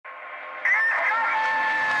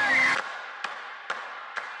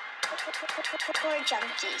Tour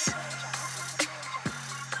Junkies.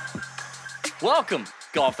 Welcome,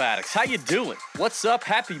 golf addicts. How you doing? What's up?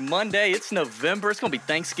 Happy Monday. It's November. It's going to be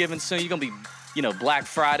Thanksgiving soon. You're going to be, Black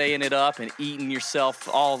Fridaying it up and eating yourself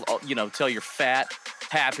all till you're fat,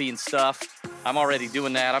 happy and stuff. I'm already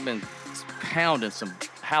doing that. I've been pounding some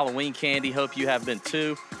Halloween candy. Hope you have been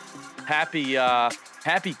too. Happy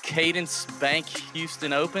Cadence Bank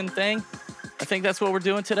Houston Open thing. I think that's what we're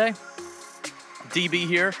doing today. DB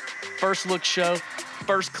here. First look show.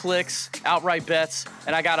 First clicks, outright bets,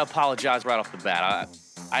 and I got to apologize right off the bat.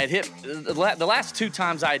 I had hit the last two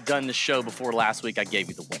times I had done this show before last week, I gave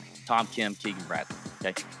you the winner. Tom Kim, Keegan Bradley.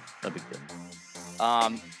 Okay? No big deal.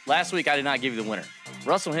 Last week, I did not give you the winner.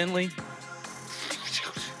 Russell Henley,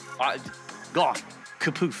 gone.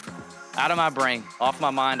 Kapoof. Out of my brain. Off my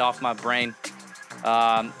mind, off my brain.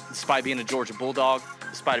 Despite being a Georgia Bulldog,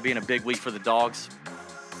 despite it being a big week for the Dogs,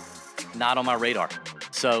 not on my radar.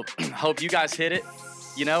 So, hope you guys hit it.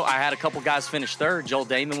 I had a couple guys finish third. Joel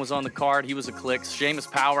Damon was on the card. He was a click.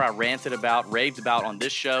 Seamus Power, I raved about on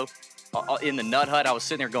this show. In the Nut Hut, I was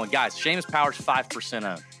sitting there going, guys, Seamus Power's 5%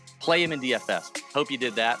 owned. Play him in DFS. Hope you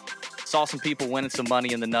did that. Saw some people winning some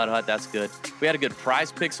money in the Nut Hut. That's good. We had a good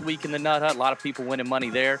prize picks week in the Nut Hut. A lot of people winning money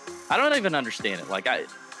there. I don't even understand it.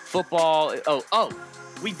 Football.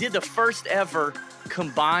 We did the first ever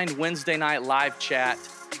combined Wednesday night live chat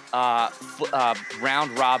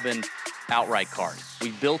round robin outright card.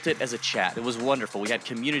 We built it as a chat. It was wonderful. We had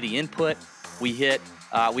community input. We hit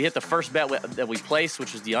the first bet that we placed,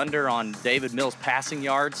 which was the under on David Mills passing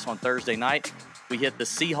yards on Thursday night. We hit the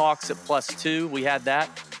Seahawks at +2. We had that.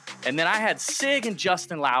 And then I had Sig and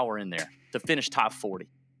Justin Lauer in there to finish top 40.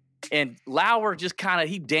 And Lauer just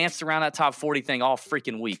he danced around that top 40 thing all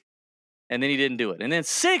freaking week. And then he didn't do it. And then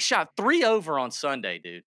Sig shot 3 over on Sunday,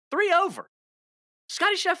 dude. 3 over.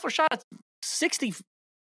 Scotty Scheffler shot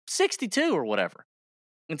 62 or whatever.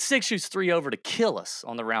 And Sig shoots 3 over to kill us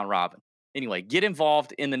on the round robin. Anyway, get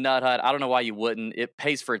involved in the Nut Hut. I don't know why you wouldn't. It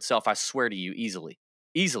pays for itself, I swear to you, easily.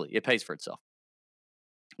 Easily, it pays for itself.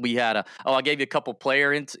 We had I gave you a couple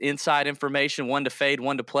player inside information, one to fade,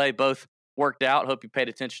 one to play. Both worked out. Hope you paid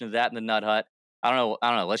attention to that in the Nut Hut. I don't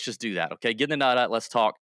know. Let's just do that, okay? Get in the Nut Hut. Let's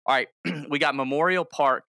talk. All right, we got Memorial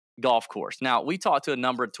Park Golf Course. Now, we talked to a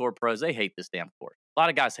number of tour pros. They hate this damn course. A lot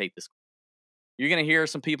of guys hate this course. You're going to hear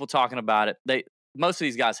some people talking about it. Most of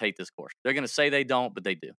these guys hate this course. They're going to say they don't, but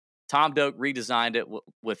they do. Tom Doak redesigned it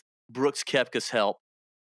with Brooks Koepka's help.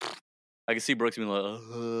 I can see Brooks being like,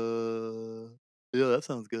 yeah, that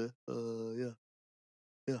sounds good.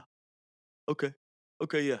 Yeah. Okay,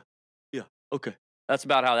 yeah. Okay. That's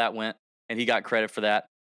about how that went, and he got credit for that.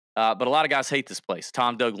 But a lot of guys hate this place.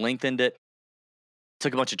 Tom Doak lengthened it,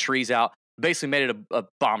 took a bunch of trees out, basically made it a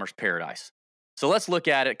bomber's paradise. So let's look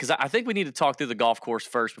at it, because I think we need to talk through the golf course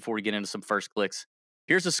first before we get into some first clicks.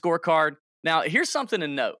 Here's the scorecard. Now, here's something to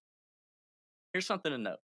note.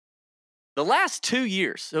 The last 2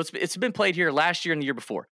 years, so it's been played here last year and the year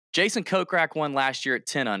before. Jason Kokrak won last year at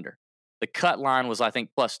 10 under. The cut line was, I think,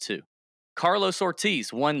 +2. Carlos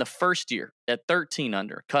Ortiz won the first year at 13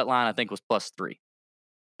 under. Cut line, I think, was +3.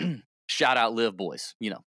 Shout out Live Boys,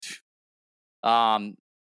 Now,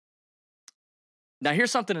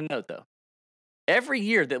 here's something to note, though. Every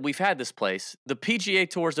year that we've had this place, the PGA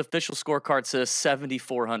Tour's official scorecard says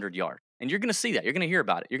 7,400 yard. And you're going to see that. You're going to hear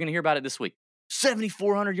about it. You're going to hear about it this week.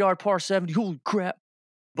 7,400 yard par 70. Holy crap.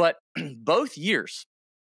 But both years,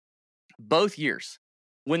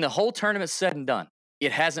 when the whole tournament's said and done,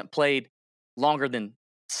 it hasn't played longer than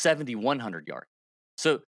 7,100 yards.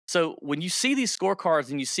 So when you see these scorecards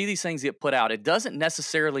and you see these things get put out, it doesn't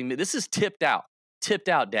necessarily mean this is tipped out,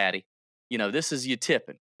 daddy. This is you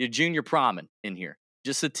tipping. You're junior promming in here,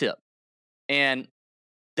 just a tip. And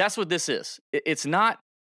that's what this is. It's not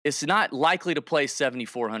likely to play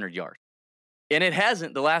 7,400 yards. And it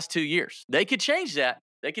hasn't the last 2 years. They could change that.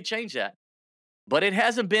 But it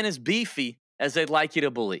hasn't been as beefy as they'd like you to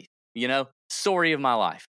believe. Story of my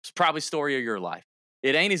life. It's probably story of your life.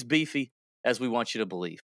 It ain't as beefy as we want you to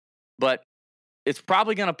believe. But it's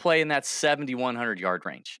probably going to play in that 7,100 yard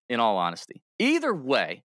range, in all honesty. Either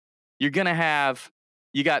way, you're going to have,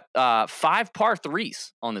 you got 5 par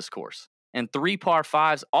 3s on this course and 3 par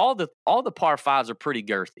 5s. All the par 5s are pretty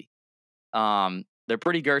girthy. They're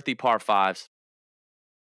pretty girthy par 5s.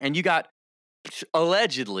 And you got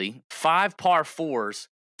allegedly 5 par 4s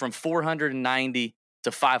from 490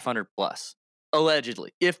 to 500 plus.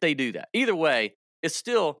 Allegedly, if they do that. Either way, it's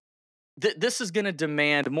still, this is going to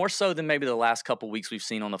demand more so than maybe the last couple weeks we've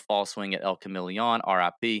seen on the fall swing at El Camaleon,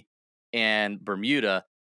 RIP, and Bermuda.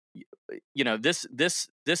 This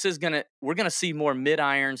is we're gonna see more mid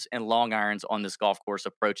irons and long irons on this golf course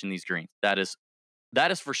approaching these greens. That is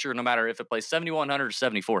for sure. No matter if it plays 7,100 or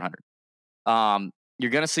 7,400,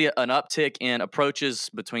 you're gonna see an uptick in approaches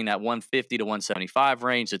between that 150 to 175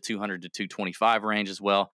 range, the 200 to 225 range as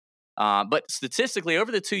well. But statistically,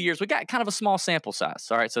 over the 2 years, we got kind of a small sample size.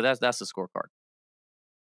 All right, so that's the scorecard.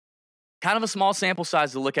 Kind of a small sample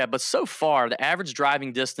size to look at, but so far the average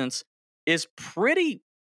driving distance is pretty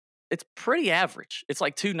average. It's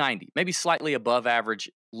like 290, maybe slightly above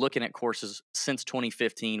average looking at courses since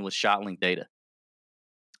 2015 with ShotLink data.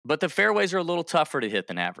 But the fairways are a little tougher to hit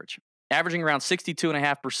than average, averaging around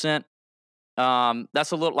 62.5%.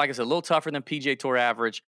 That's a little, like I said, a little tougher than PGA Tour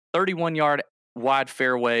average. 31-yard wide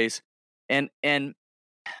fairways, and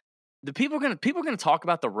the people are gonna talk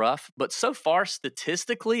about the rough, but so far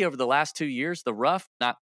statistically over the last 2 years, the rough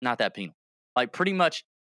not that penal. Like pretty much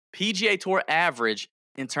PGA Tour average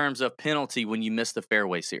in terms of penalty when you miss the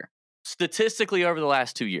fairways here. Statistically over the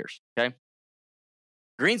last 2 years, okay?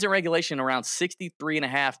 Greens in regulation around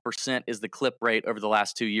 63.5% is the clip rate over the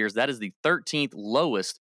last 2 years. That is the 13th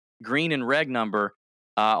lowest green and reg number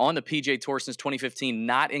on the PGA Tour since 2015,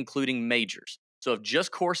 not including majors. So if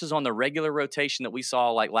just courses on the regular rotation that we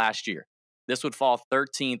saw like last year, this would fall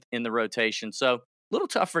 13th in the rotation. So a little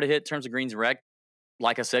tougher to hit in terms of greens and reg.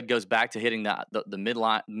 Like I said, goes back to hitting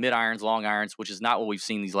the mid irons, long irons, which is not what we've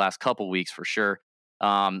seen these last couple weeks for sure.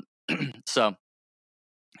 So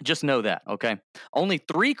just know that, okay? Only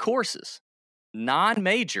 3 courses,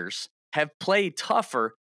 non-majors, have played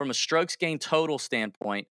tougher from a strokes gained total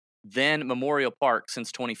standpoint than Memorial Park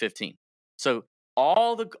since 2015. So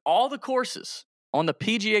all the courses on the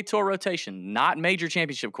PGA Tour rotation, not major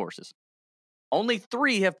championship courses, only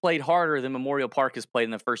 3 have played harder than Memorial Park has played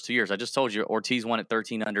in the first 2 years. I just told you Ortiz won at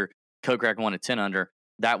 13 under, Kokrak won at 10 under.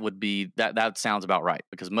 That would be that sounds about right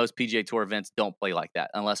because most PGA Tour events don't play like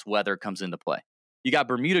that unless weather comes into play. You got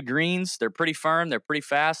Bermuda greens. They're pretty firm. They're pretty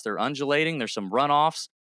fast. They're undulating. There's some runoffs.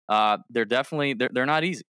 They're definitely they're not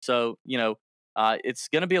easy. So it's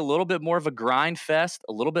going to be a little bit more of a grind fest,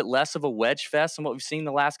 a little bit less of a wedge fest than what we've seen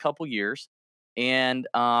the last couple years. And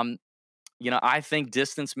I think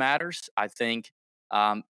distance matters. I think,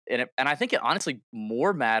 and I think it honestly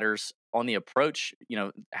more matters on the approach.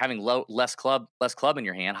 Having less club in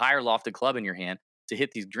your hand, higher lofted club in your hand to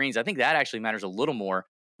hit these greens. I think that actually matters a little more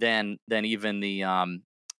than even the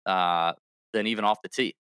than even off the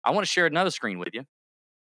tee. I want to share another screen with you.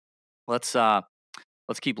 Let's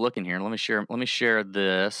keep looking here. Let me share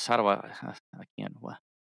this. How do I can't.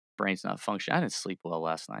 Brain's not functioning. I didn't sleep well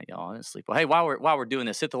last night, y'all. I didn't sleep well. Hey, while we're doing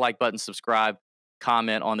this, hit the like button, subscribe,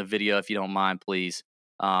 comment on the video if you don't mind, please.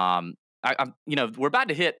 We're about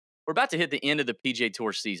to hit the end of the PGA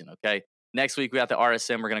Tour season. Okay, next week we got the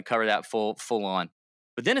RSM. We're going to cover that full on.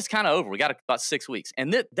 But then it's kind of over. We got about 6 weeks,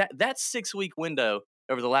 and that 6 week window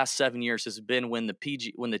over the last 7 years has been when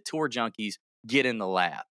the tour junkies get in the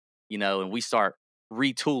lab, and we start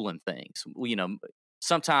retooling things.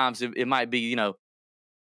 Sometimes it might be,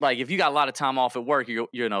 like if you got a lot of time off at work,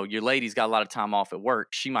 your lady's got a lot of time off at work.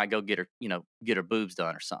 She might go get her boobs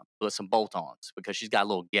done or something with some bolt-ons because she's got a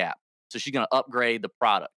little gap. So she's gonna upgrade the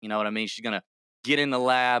product. You know what I mean? She's gonna get in the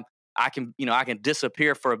lab. I can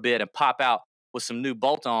disappear for a bit and pop out with some new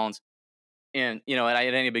bolt-ons, and it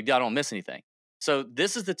ain't a big deal. I don't miss anything. So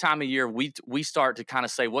this is the time of year we start to kind of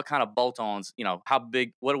say what kind of bolt-ons, how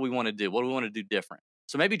big, what do we want to do? What do we want to do different?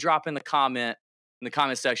 So maybe drop in the comment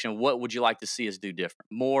section, what would you like to see us do different?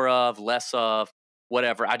 More of, less of,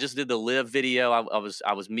 whatever. I just did the Live video. I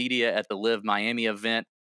was media at the Live Miami event.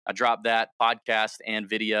 I dropped that podcast and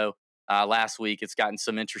video last week. It's gotten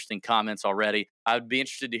some interesting comments already. I would be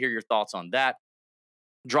interested to hear your thoughts on that.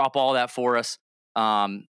 Drop all that for us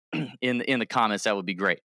in the comments. That would be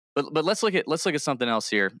great. But let's look at something else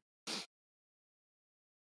here.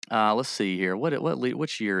 Let's see here.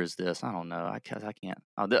 Which year is this? I don't know. I can't.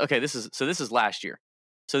 Okay, this is last year.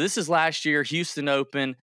 So this is last year, Houston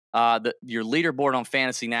Open. Your leaderboard on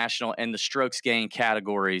Fantasy National and the strokes gained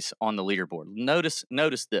categories on the leaderboard. Notice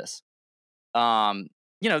this.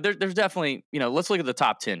 There's definitely, let's look at the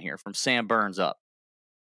top 10 here from Sam Burns up.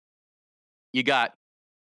 You got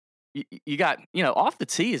off the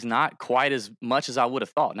tee is not quite as much as I would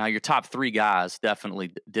have thought. Now your top 3 guys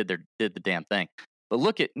definitely did the damn thing. But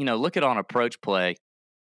look at on approach play,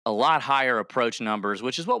 a lot higher approach numbers,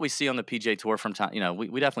 which is what we see on the PGA Tour from time.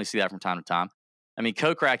 We definitely see that from time to time. I mean,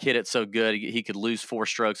 Kokrak hit it so good he could lose 4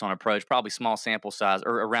 strokes on approach, probably small sample size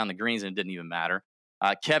or around the greens, and it didn't even matter.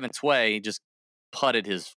 Kevin Tway just putted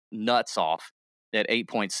his nuts off at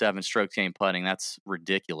 8.7 stroke gain putting. That's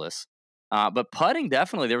ridiculous. But putting,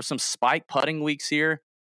 definitely, there were some spike putting weeks here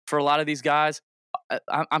for a lot of these guys.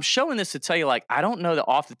 I'm showing this to tell you, like, I don't know that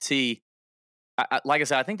off the tee. Like I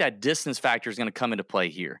said, I think that distance factor is going to come into play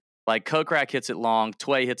here. Like Kokrak hits it long,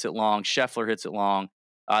 Tway hits it long, Scheffler hits it long.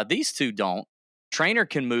 These two don't. Trainer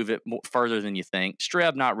can move it further than you think.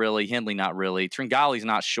 Streb, not really. Hindley, not really. Tringali's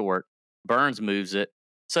not short. Burns moves it.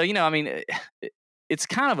 So, I mean, it's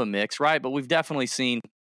kind of a mix, right? But we've definitely seen,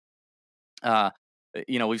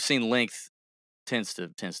 we've seen length tends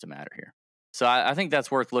to matter here. So I think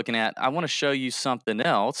that's worth looking at. I want to show you something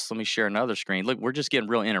else. Let me share another screen. Look, we're just getting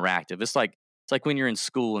real interactive. It's like when you're in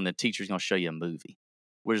school and the teacher's going to show you a movie.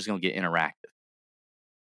 We're just going to get interactive.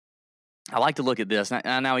 I like to look at this.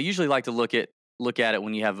 Now I usually like to look at it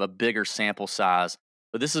when you have a bigger sample size.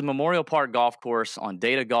 But this is Memorial Park Golf Course on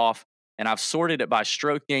Data Golf, and I've sorted it by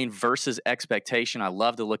stroke gain versus expectation. I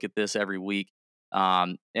love to look at this every week.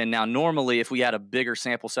 And now normally if we had a bigger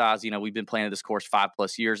sample size, we've been playing at this course 5+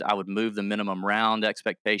 years, I would move the minimum round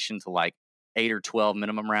expectation to like 8 or 12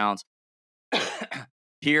 minimum rounds.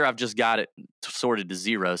 Here, I've just got it sorted to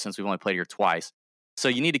 0 since we've only played here twice. So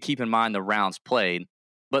you need to keep in mind the rounds played.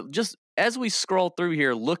 But just as we scroll through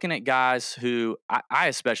here, looking at guys who I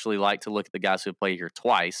especially like to look at the guys who have played here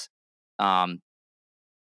twice, and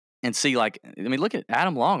see, look at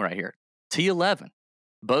Adam Long right here, T11,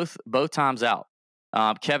 both times out.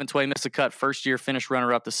 Kevin Tway missed a cut first year, finished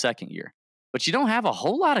runner-up the second year. But you don't have a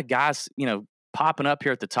whole lot of guys, popping up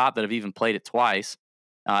here at the top that have even played it twice.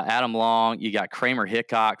 Adam Long, you got Kramer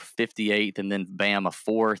Hickok, 58th, and then bam, a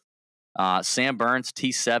 4th. Sam Burns,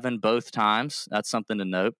 T7 both times. That's something to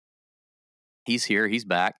note. He's here. He's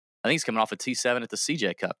back. I think he's coming off a T7 at the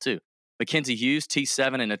CJ Cup, too. Mackenzie Hughes,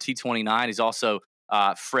 T7 and a T29. He's also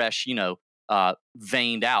fresh,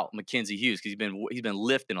 veined out Mackenzie Hughes because he's been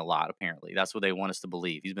lifting a lot, apparently. That's what they want us to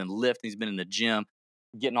believe. He's been lifting. He's been in the gym,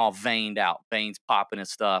 getting all veined out. Veins popping and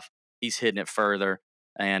stuff. He's hitting it further.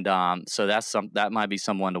 And so that might be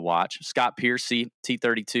someone to watch. Scott Piercy,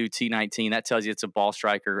 T32, T19. That tells you it's a ball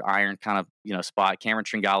striker, iron kind of spot. Cameron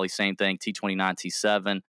Tringali, same thing, T29,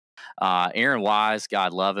 T7. Aaron Wise,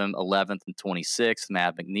 God love him, 11th and 26th.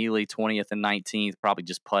 Matt McNeely, 20th and 19th. Probably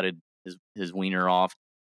just putted his wiener off.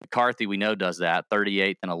 McCarthy, we know, does that,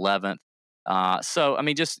 38th and 11th. So I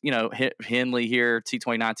mean, just Hindley here,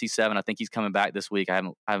 T29, T7. I think he's coming back this week. I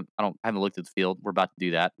haven't looked at the field. We're about to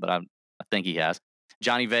do that, but I think he has.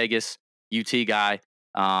 Johnny Vegas, UT guy,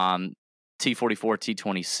 T44,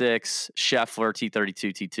 T26, Scheffler,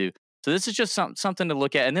 T32, T2. So this is just something to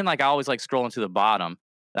look at. And then I always like scrolling to the bottom.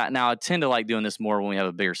 Now I tend to like doing this more when we have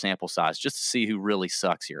a bigger sample size, just to see who really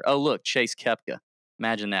sucks here. Oh, look, Chase Koepka.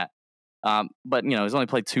 Imagine that. But he's only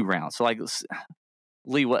played 2 rounds. So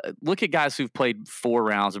Lee, look at guys who've played 4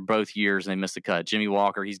 rounds of both years and they missed the cut. Jimmy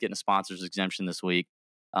Walker, he's getting a sponsor's exemption this week.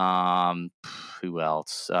 Who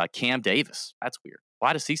else? Cam Davis. That's weird.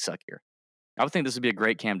 Why does he suck here? I would think this would be a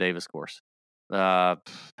great Cam Davis course. Pat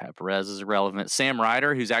Perez is irrelevant. Sam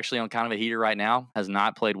Ryder, who's actually on kind of a heater right now, has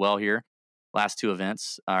not played well here last 2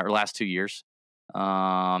 events or last 2 years.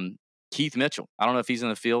 Keith Mitchell. I don't know if he's in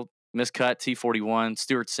the field. Miscut, T41.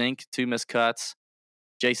 Stuart Sink, 2 miscuts.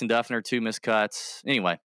 Jason Duffner, 2 miscuts.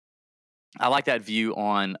 Anyway, I like that view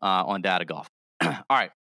on Data Golf. All right,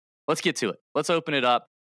 let's get to it. Let's open it up.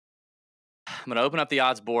 I'm going to open up the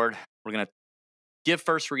odds board. We're going to give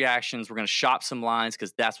first reactions. We're going to shop some lines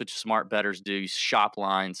because that's what smart bettors do. You shop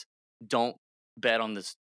lines. Don't bet on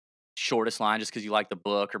this shortest line just because you like the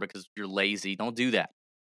book or because you're lazy. Don't do that.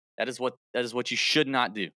 That is what you should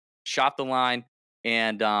not do. Shop the line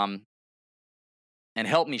and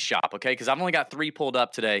help me shop, okay? Because I've only got 3 pulled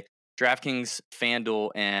up today: DraftKings, FanDuel,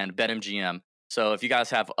 and BetMGM. So if you guys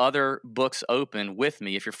have other books open with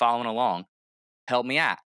me, if you're following along, help me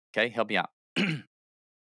out, okay? Help me out.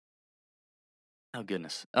 Oh,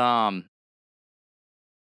 goodness. All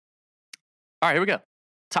right, here we go.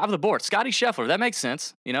 Top of the board, Scotty Scheffler. That makes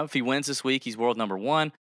sense. If he wins this week, he's world number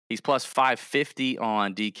 1. He's plus 550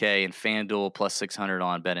 on DK and FanDuel, plus 600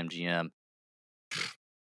 on BetMGM.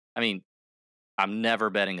 I mean, I'm never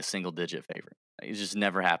betting a single-digit favorite. It's just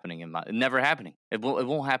never happening never happening. It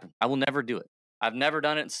won't happen. I will never do it. I've never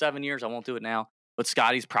done it in 7 years. I won't do it now. But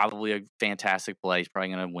Scotty's probably a fantastic play. He's probably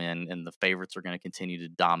going to win, and the favorites are going to continue to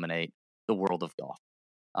dominate the world of golf,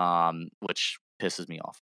 which pisses me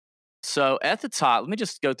off. So at the top, let me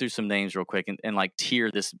just go through some names real quick and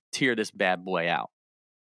tier this bad boy out.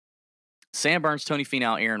 Sam Burns, Tony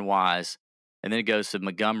Finau, Aaron Wise, and then it goes to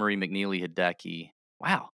Montgomery, McNeely, Hideki.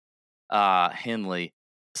 Wow. Hindley.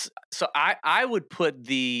 So I would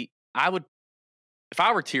if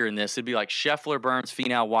I were tiering this, it'd be like Scheffler, Burns,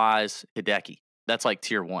 Finau, Wise, Hideki. That's like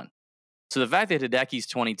tier 1. So the fact that Hideki's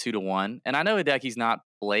 22-1, and I know Hideki's not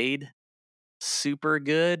played super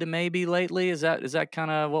good maybe lately. Is that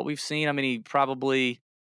kind of what we've seen? I mean, he probably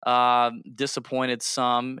disappointed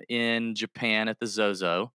some in Japan at the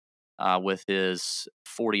Zozo with his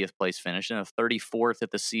 40th place finish and a 34th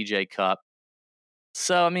at the CJ Cup.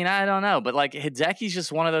 So I mean, I don't know, but like Hideki's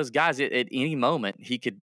just one of those guys. At any moment, he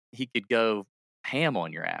could go ham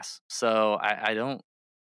on your ass. So I don't.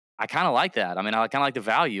 I kind of like that. I mean, I kind of like the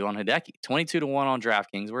value on Hideki. 22 to 1 on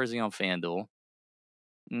DraftKings. Where is he on FanDuel?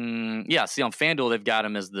 Yeah, see on FanDuel they've got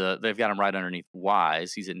him right underneath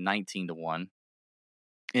Wise. He's at 19 to 1.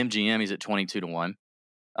 MGM he's at 22 to 1.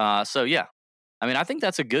 So yeah. I mean, I think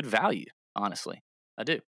that's a good value, honestly. I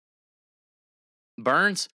do.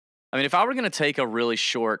 Burns, I mean, if I were going to take a really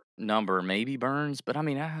short number, maybe Burns, but I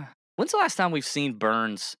mean, when's the last time we've seen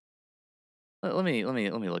Burns? Let me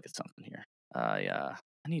look at something here. Yeah,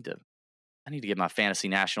 I need to get my fantasy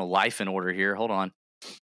national life in order here. Hold on.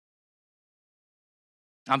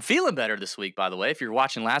 I'm feeling better this week, by the way. If you're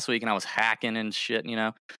watching last week and I was hacking and shit,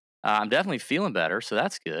 I'm definitely feeling better, so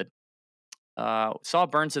that's good. Saw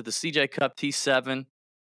Burns at the CJ Cup T7.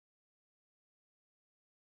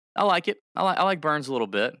 I like it. I like Burns a little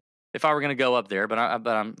bit. If I were going to go up there, but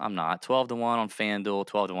I'm not. 12 to 1 on FanDuel,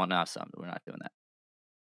 12 to 1. No, we're not doing that.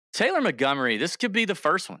 Taylor Montgomery, this could be the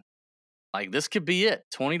first one. Like, this could be it.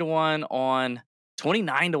 20 to 1 on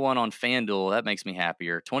 29 to 1 on FanDuel. That makes me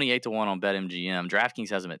happier. 28 to 1 on BetMGM. DraftKings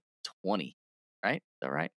has him at 20. Right? Is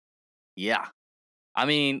that right? Yeah. I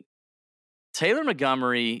mean, Taylor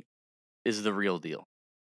Montgomery is the real deal.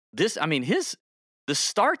 The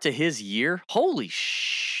start to his year, holy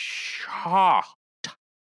shit.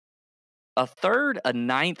 A third, a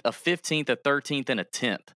ninth, a 15th, a 13th, and a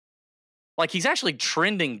 10th. Like, he's actually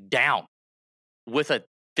trending down with a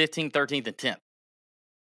 15th, 13th, and 10th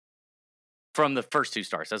from the first two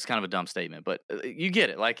starts. That's kind of a dumb statement, but you get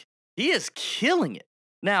it. Like, he is killing it.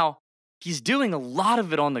 Now, he's doing a lot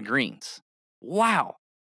of it on the greens. Wow.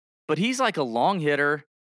 But he's like a long hitter.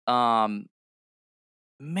 Man,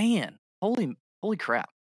 holy crap.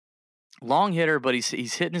 Long hitter, but he's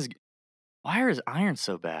hitting his... Why are his irons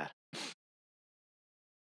so bad?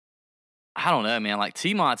 I don't know, man. Like,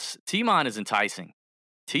 T-Mon is enticing.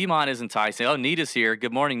 T-Mon is enticing. Oh, Nita's here.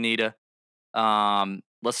 Good morning, Nita.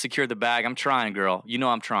 Let's secure the bag. I'm trying, girl. You know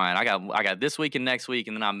I'm trying. I got this week and next week,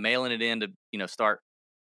 and then I'm mailing it in to, start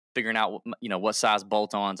figuring out, what size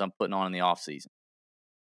bolt-ons I'm putting on in the off season.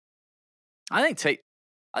 I think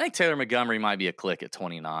Taylor Montgomery might be a click at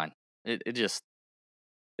 29.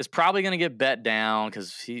 It's probably going to get bet down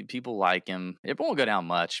because people like him. It won't go down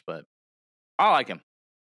much, but I like him.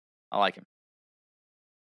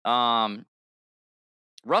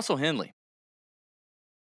 Russell Henley.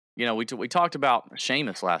 We talked about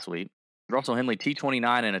Sheamus last week. Russell Henley,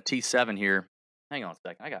 T29 and a T7 here. Hang on a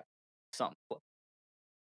second. I got something.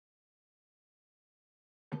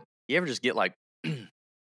 You ever just get like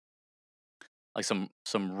like some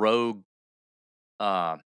rogue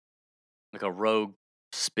like a rogue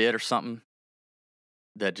spit or something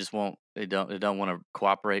that just won't they don't want to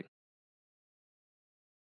cooperate?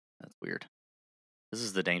 That's weird. This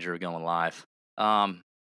is the danger of going live.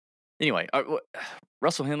 Anyway,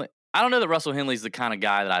 Russell Henley. I don't know that Russell Henley's the kind of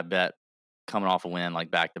guy that I bet coming off a win like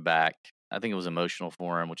back to back. I think it was emotional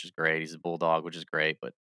for him, which is great. He's a bulldog, which is great,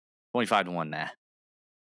 but 25 to 1,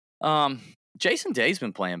 nah. Jason Day's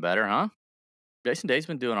been playing better, huh? Jason Day's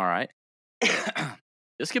been doing all right.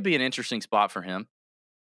 This could be an interesting spot for him.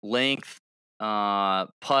 Length,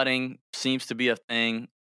 putting seems to be a thing.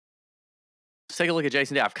 Let's take a look at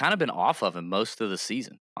Jason Day. I've kind of been off of him most of the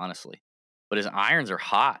season, honestly, but his irons are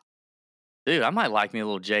hot. Dude, I might like me a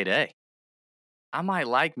little J Day.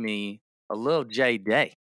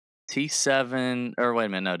 T7, or wait a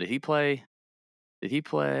minute, no, did he play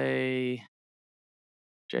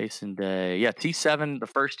Jason Day? Yeah, T7 the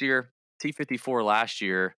first year, T54 last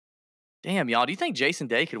year. Damn, y'all, do you think Jason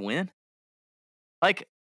Day could win? Like,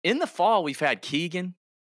 in the fall, we've had Keegan,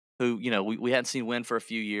 who, we hadn't seen win for a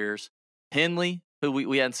few years. Henley, who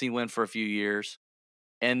we hadn't seen win for a few years.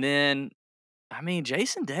 And then,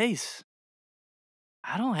 Jason Day's...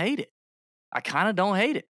 I don't hate it. I kind of don't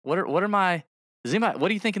hate it. What do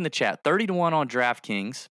you think in the chat? 30 to 1 on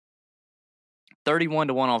DraftKings. 31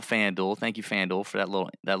 to 1 on FanDuel. Thank you, FanDuel, for that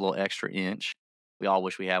little extra inch. We all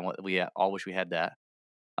wish we had one. We all wish we had that.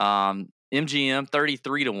 MGM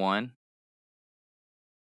 33 to 1.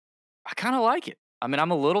 I kind of like it. I'm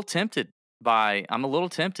a little tempted by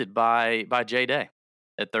J Day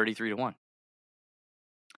at 33 to 1.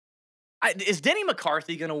 Is Denny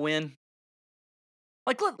McCarthy going to win?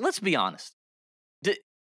 Like, let's be honest. Does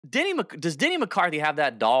Denny McCarthy have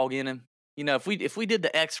that dog in him? If we did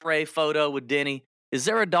the X-ray photo with Denny, Is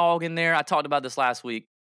there a dog in there? I talked about this last week,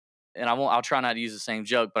 and I'll try not to use the same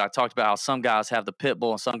joke, but I talked about how some guys have the pit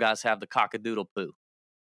bull and some guys have the cockadoodle poo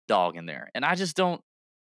dog in there. And I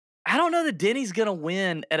don't know that Denny's going to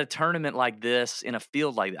win at a tournament like this in a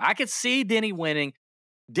field like that. I could see Denny winning.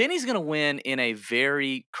 Denny's going to win in a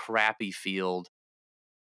very crappy field.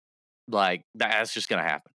 Like, that's just going to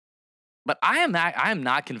happen. But I am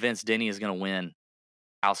not convinced Denny is going to win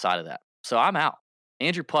outside of that. So I'm out.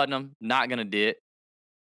 Andrew Putnam, not going to do it.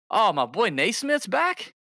 Oh, my boy Naismith's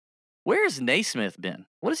back? Where's Naismith been?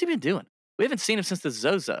 What has he been doing? We haven't seen him since the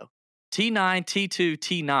Zozo. T9, T2,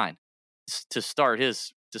 T9 to start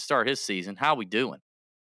his season. How we doing?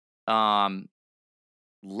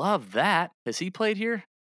 Love that. Has he played here?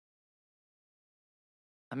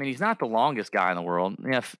 I mean, he's not the longest guy in the world.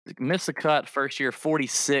 Yeah, missed the cut first year,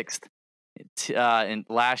 46th in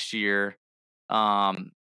last year.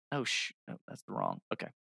 That's wrong. Okay.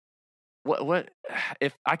 What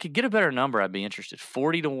if I could get a better number, I'd be interested.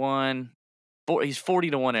 40-1. He's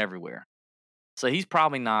 40-1 everywhere. So he's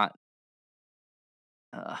probably not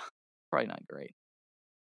great.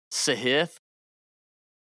 Sahith.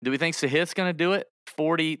 Do we think Sahith's going to do it?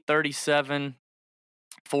 40, 37,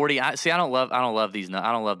 40. I don't love these.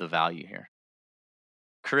 I don't love the value here.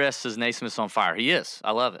 Chris says Naismith's on fire. He is.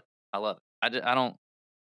 I love it. I don't.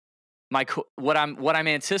 What I'm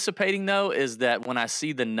anticipating though is that when I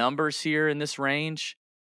see the numbers here in this range,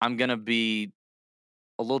 I'm gonna be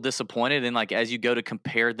a little disappointed. And like as you go to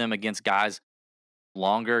compare them against guys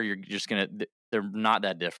longer, you're just gonna they're not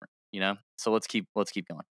that different, you know. So let's keep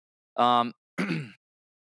going.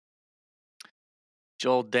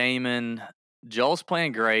 Joel Damon. Joel's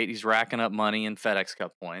playing great. He's racking up money in FedEx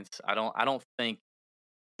Cup points. I don't think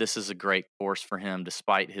this is a great course for him,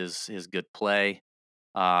 despite his good play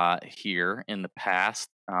here in the past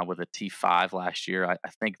with a T5 last year. I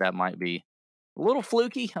think that might be a little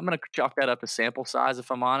fluky. I'm going to chalk that up to sample size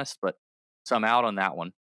if I'm honest, but so I'm out on that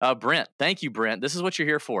one. Brent, thank you, Brent. This is what you're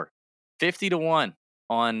here for. 50-1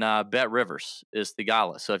 on Bet Rivers is the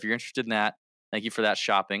gala. So if you're interested in that, thank you for that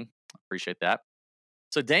shopping. Appreciate that.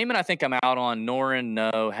 So Damon, I think I'm out on. Noren,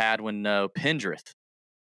 no. Hadwin, no. Pendrith.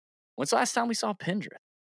 When's the last time we saw Pendrith?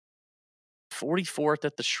 44th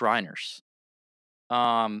at the Shriners.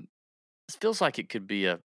 This feels like it could be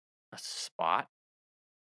a spot.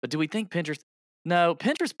 But do we think Pendrith? No,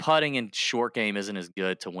 Pendrith's putting in short game isn't as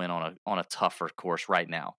good to win on a tougher course right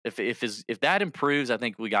now. If that improves, I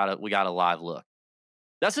think we got a live look.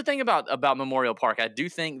 That's the thing about Memorial Park. I do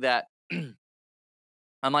think that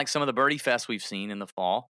unlike some of the birdie fests we've seen in the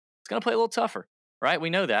fall, it's going to play a little tougher, right?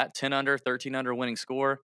 We know that 10 under, 13 under winning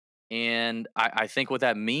score, and I think what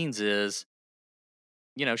that means is,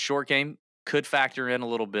 you know, short game could factor in a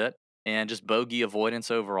little bit, and just bogey avoidance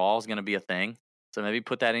overall is going to be a thing. So maybe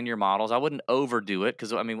put that in your models. I wouldn't overdo it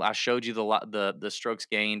because I mean I showed you the strokes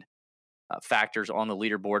gained factors on the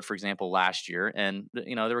leaderboard, for example, last year, and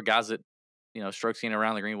you know there were guys that strokes gained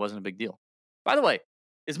around the green wasn't a big deal. By the way,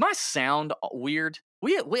 is my sound weird?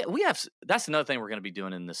 We have that's another thing we're going to be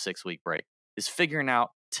doing in the 6-week break is figuring out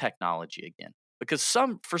technology again because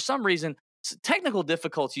for some reason technical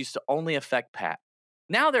difficulties used to only affect Pat.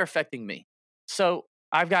 Now they're affecting me. So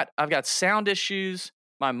I've got sound issues.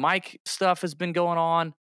 My mic stuff has been going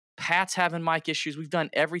on. Pat's having mic issues. We've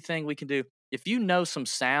done everything we can do. If you know some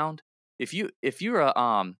sound, if you're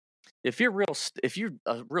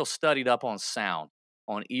real studied up on sound,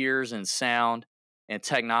 on ears and sound and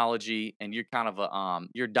technology, and you're kind of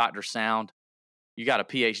you're Dr. Sound, you got a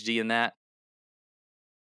PhD in that,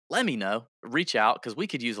 let me know. Reach out because we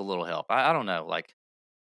could use a little help. I don't know, like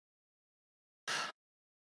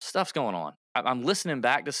stuff's going on. I'm listening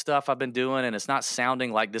back to stuff I've been doing, and it's not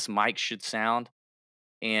sounding like this mic should sound.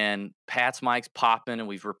 And Pat's mic's popping, and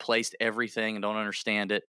we've replaced everything and don't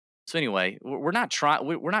understand it. So anyway, we're not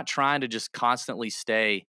trying to just constantly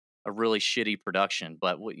stay a really shitty production.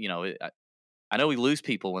 But I know we lose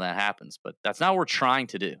people when that happens, but that's not what we're trying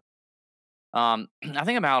to do. I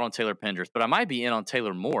think I'm out on Taylor Pendrith, but I might be in on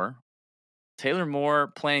Taylor Moore. Taylor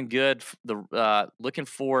Moore playing good. Looking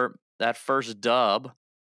for that first dub.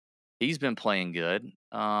 He's been playing good.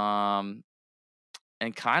 And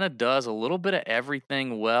kind of does a little bit of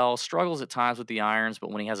everything well. Struggles at times with the irons, but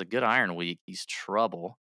when he has a good iron week, he's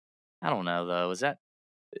trouble. I don't know though. Is that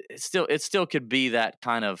it still could be that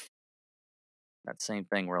kind of that same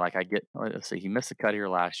thing where like let's see, he missed the cut here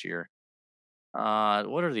last year.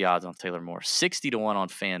 What are the odds on Taylor Moore? 60-1 on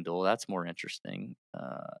FanDuel. That's more interesting.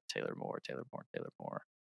 Taylor Moore.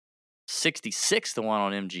 66-1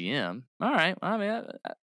 on MGM. All right. I mean,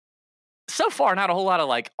 so far, not a whole lot of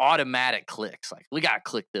like automatic clicks. Like we got to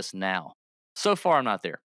click this now. So far, I'm not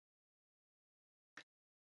there.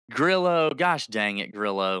 Grillo, gosh dang it,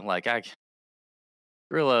 Grillo.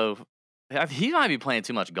 Grillo, he might be playing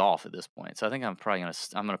too much golf at this point. So I think I'm probably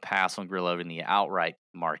gonna pass on Grillo in the outright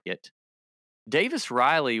market. Davis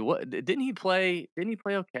Riley, what didn't he play? Didn't he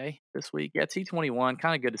play okay this week? Yeah, T21.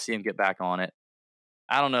 Kind of good to see him get back on it.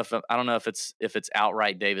 I don't know if it's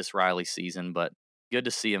outright Davis Riley season, but good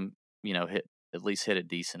to see him, hit it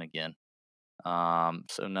decent again.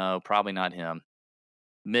 So no, probably not him.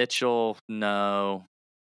 Mitchell, no.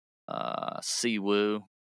 Siwoo,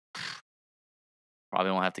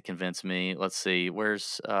 probably won't have to convince me. Let's see,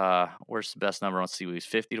 where's the best number on Siwoo? He's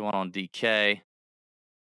 50-1 on DK.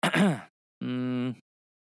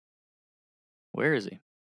 Where is he?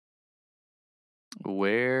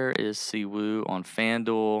 Where is Siwoo on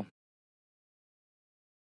FanDuel?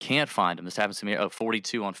 Can't find him. This happens to me.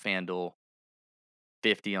 42 on FanDuel,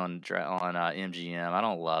 50 on MGM. I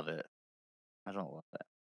don't love it.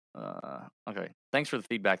 Okay. Thanks for the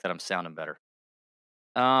feedback that I'm sounding better.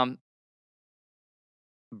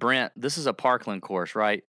 Brent, this is a Parkland course,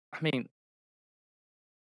 right? I mean,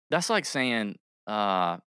 that's like saying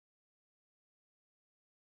I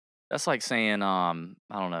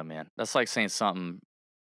don't know, man. That's like saying something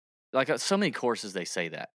like so many courses they say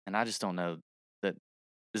that, and I just don't know that.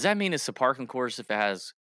 Does that mean it's a Parkland course if it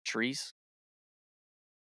has trees?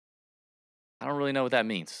 I don't really know what that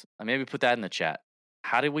means. Maybe put that in the chat.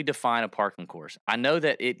 How do we define a Parkland course? I know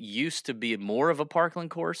that it used to be more of a Parkland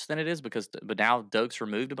course than it is but now Doak's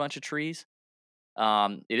removed a bunch of trees.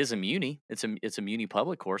 It is a Muni. It's a Muni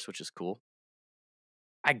public course, which is cool.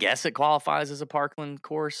 I guess it qualifies as a Parkland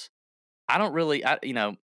course. I don't really,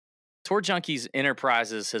 Tour Junkies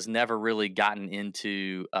Enterprises has never really gotten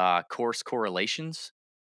into course correlations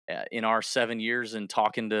in our 7 years and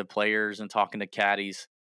talking to players and talking to caddies.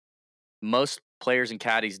 Most players and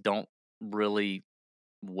caddies don't really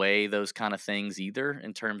weigh those kind of things either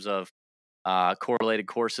in terms of correlated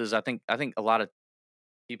courses. I think a lot of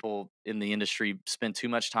people in the industry spend too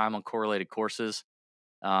much time on correlated courses.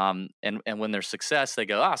 And when there's success, they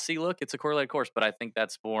go, see, look, it's a correlated course. But I think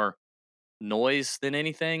that's more noise than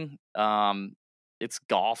anything. It's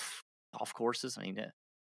golf courses. I mean,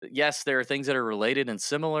 yes, there are things that are related and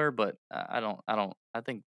similar, but I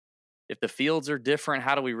think if the fields are different,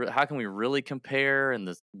 how can we really compare? And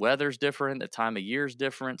the weather's different, the time of year is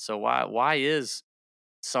different. So why is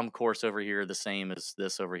some course over here the same as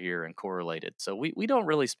this over here and correlated? So we don't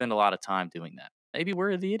really spend a lot of time doing that. Maybe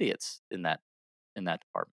we're the idiots in that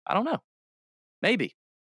department. I don't know. Maybe.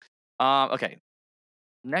 Okay.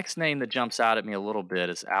 Next name that jumps out at me a little bit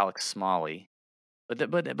is Alex Smalley. But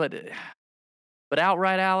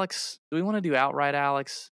outright Alex? Do we want to do outright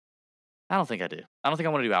Alex? I don't think I do. I don't think I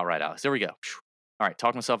want to do outright Alex. There we go. All right,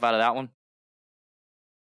 talk myself out of that one.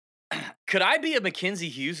 Could I be a Mackenzie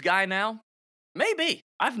Hughes guy now? Maybe.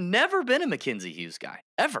 I've never been a Mackenzie Hughes guy.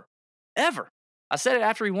 Ever. I said it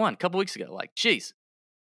after he won a couple weeks ago. Like, geez.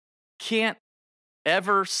 Can't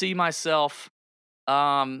ever see myself.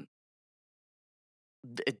 I've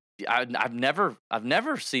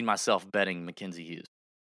never seen myself betting Mackenzie Hughes.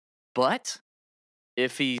 But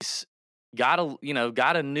if he's got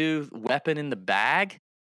a new weapon in the bag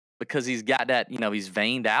because he's got that, he's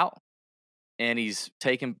veined out and he's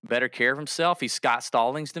taking better care of himself, he's Scott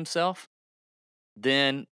Stallings himself,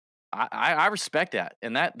 then I respect that.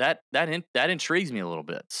 And that intrigues me a little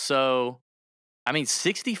bit. So,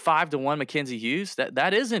 65-1 Mackenzie Hughes,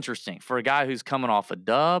 that is interesting for a guy who's coming off a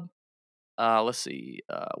dub. Let's see.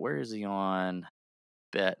 Where is he on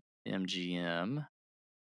BetMGM?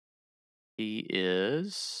 He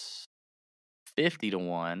is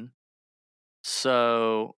 50-1.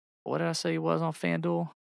 So what did I say he was on FanDuel?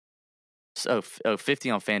 So 50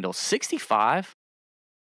 on FanDuel. 65?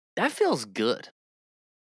 That feels good.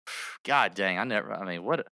 God dang,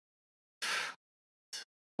 what?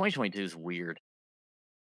 2022 is weird.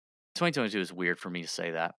 2022 is weird for me to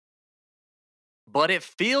say that. But it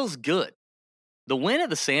feels good. The win at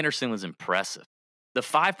the Sanderson was impressive. The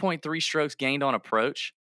 5.3 strokes gained on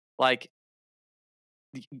approach. Like,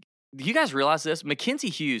 do you guys realize this? Mackenzie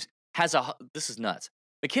Hughes has this is nuts.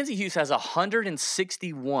 Mackenzie Hughes has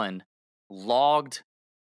 161 logged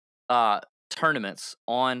tournaments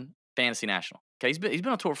on Fantasy National. Okay, he's been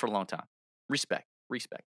on tour for a long time. Respect.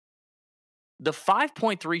 The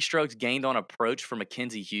 5.3 strokes gained on approach for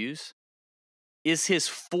Mackenzie Hughes is his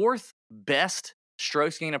fourth best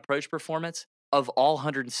strokes gained approach performance of all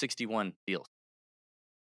 161 deals.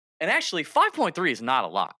 And actually, 5.3 is not a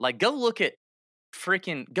lot. Like, go look at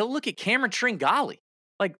Cameron Tringali.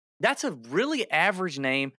 Like, that's a really average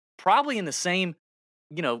name, probably in the same,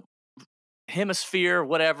 hemisphere,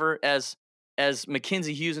 whatever, as as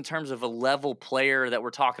Mackenzie Hughes in terms of a level player that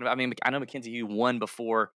we're talking about. I mean, I know Mackenzie Hughes won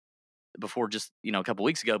before just a couple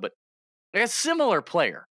weeks ago, but like a similar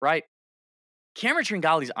player, right? Cameron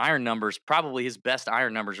Tringale's iron numbers, probably his best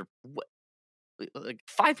iron numbers are like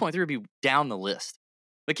 5.3 would be down the list.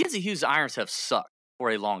 Mackenzie Hughes' irons have sucked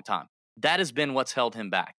for a long time. That has been what's held him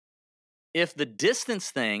back. If the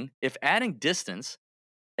distance thing, if adding distance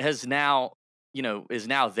has now, is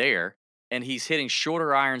now there and he's hitting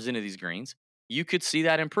shorter irons into these greens, you could see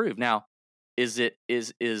that improve. Now, is the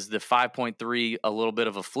 5.3 a little bit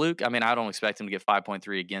of a fluke? I mean, I don't expect him to get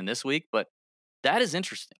 5.3 again this week, but that is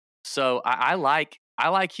interesting. So I like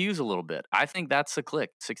Hughes a little bit. I think that's a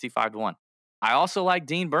click, 65-1. I also like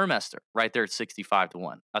Dean Burmester right there at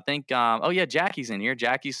 65-1. I think, Jackie's in here.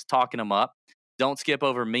 Jackie's talking him up. Don't skip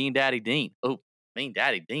over Mean Daddy Dean. Oh, Mean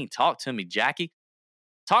Daddy Dean. Talk to me, Jackie.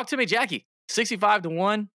 Talk to me, Jackie.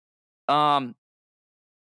 65-1.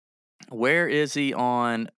 Where is he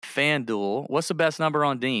on FanDuel? What's the best number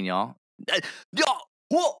on Dean, y'all?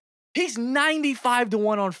 Whoa, he's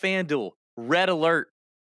 95-1 on FanDuel. Red alert,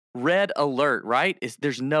 right?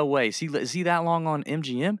 There's no way. Is he that long on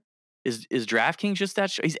MGM? Is DraftKings just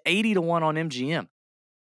that? He's 80-1 on MGM.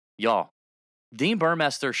 Y'all, Dean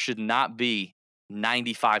Burmester should not be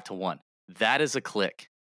 95-1. That is a click.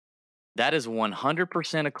 That is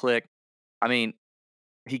 100% a click. I mean,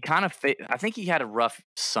 he kind of I think he had a rough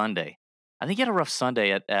Sunday. I think he had a rough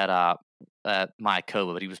Sunday at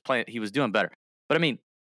Mayakoba, but he was doing better. But I mean,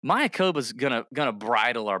 Mayakoba's gonna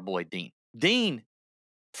bridle our boy Dean. Dean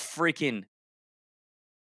freaking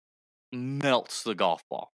melts the golf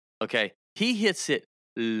ball. Okay. He hits it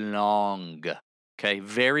long. Okay.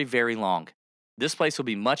 Very, very long. This place will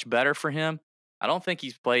be much better for him. I don't think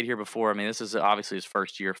he's played here before. I mean, this is obviously his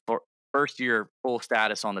first year full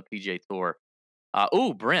status on the PGA Tour.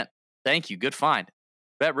 Brent, thank you. Good find.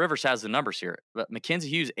 Bet Rivers has the numbers here. But Mackenzie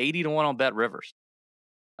Hughes, 80-1 on Bet Rivers.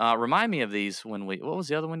 Remind me of these what was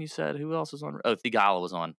the other one you said? Who else was on? Oh, Thigala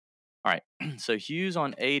was on. All right. So Hughes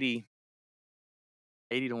on 80-1,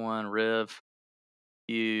 Riv,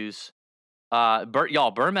 Hughes. Y'all,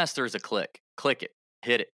 Burmester is a click. Click it.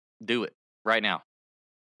 Hit it. Do it right now.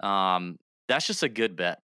 That's just a good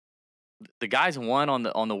bet. The guy's won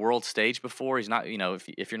on the world stage before. He's not,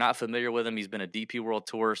 if you're not familiar with him, he's been a DP World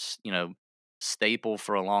Tour, staple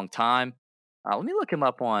for a long time. Let me look him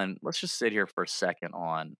up let's just sit here for a second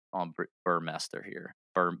on Burmester here.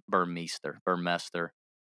 Burmester.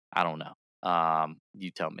 I don't know.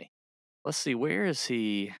 You tell me. Let's see. Where is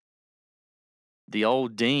he? The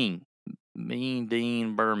old Dean, Mean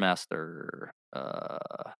Dean Burmester.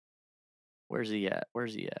 Where's he at?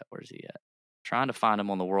 Trying to find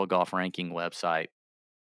him on the World Golf Ranking website.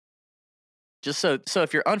 Just so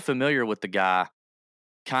if you're unfamiliar with the guy,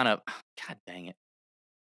 God dang it.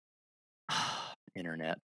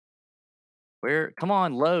 Internet. Come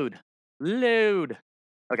on, load.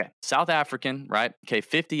 Okay, South African, right? Okay,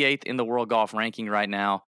 58th in the World Golf Ranking right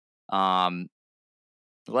now.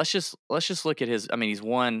 Let's just look at his. I mean, he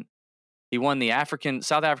won the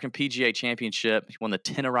South African PGA Championship. He won the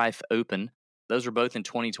Tenerife Open. Those were both in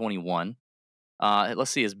 2021.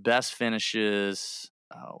 Let's see his best finishes.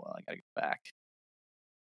 Oh, well, I got to go back.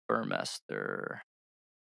 Burmester.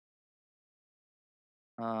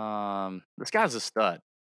 This guy's a stud.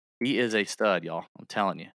 He is a stud, y'all. I'm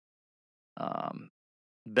telling you.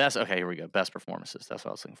 Okay, here we go. Best performances. That's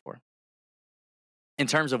what I was looking for. In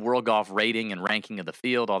terms of World Golf rating and ranking of the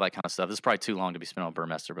field, all that kind of stuff. This is probably too long to be spent on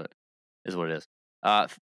Burmester, but is what it is.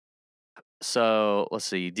 So let's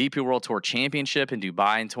see. DP World Tour Championship in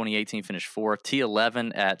Dubai in 2018, finished 4th.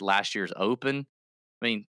 T11 at last year's Open. I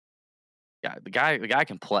mean, yeah, the guy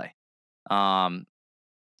can play.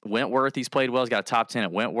 Wentworth, he's played well. He's got a top 10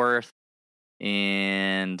 at Wentworth.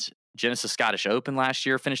 And Genesis Scottish Open last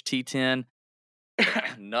year, finished T10.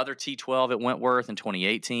 Another T12 at Wentworth in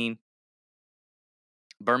 2018.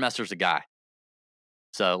 Burmester's a guy.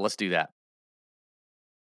 So let's do that.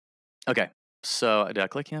 Okay. So did I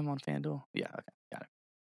click him on FanDuel? Yeah. Okay. Got it.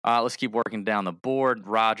 Let's keep working down the board.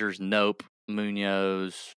 Rogers, nope.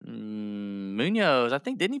 Munoz. Munoz, I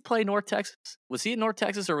think, didn't he play North Texas? Was he at North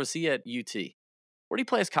Texas or was he at UT? Where did he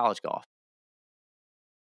play his college golf?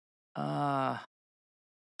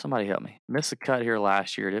 Somebody help me. Missed a cut here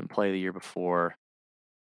last year. Didn't play the year before.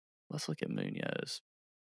 Let's look at Munoz.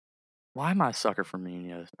 Why am I a sucker for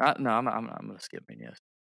Munoz? No, I'm going to skip Munoz.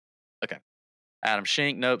 Okay. Adam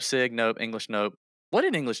Schenk, nope. Sig, nope. English, nope. What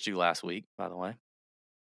did English do last week, by the way?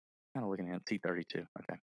 Kind of looking at T32.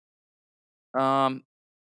 Okay.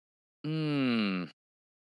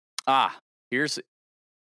 Here's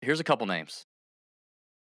a couple names.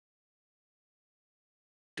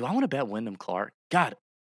 Do I want to bet Wyndham Clark? God,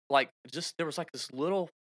 like just there was like this little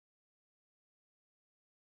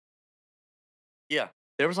yeah,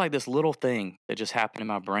 there was like this little thing that just happened in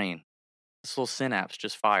my brain. This little synapse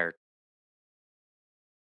just fired.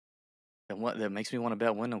 And what that makes me want to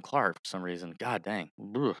bet Wyndham Clark for some reason. God dang.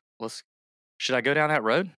 Ugh. Should I go down that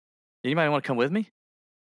road? Anybody want to come with me?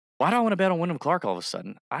 Why do I want to bet on Wyndham Clark all of a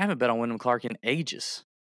sudden? I haven't bet on Wyndham Clark in ages.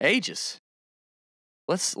 Ages.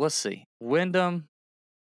 Let's see. Wyndham,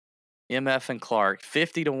 MF, and Clark,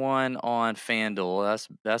 50-1 on FanDuel.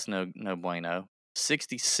 That's no bueno.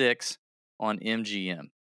 66 on MGM.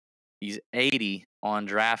 He's 80 on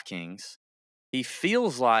DraftKings. He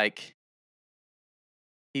feels like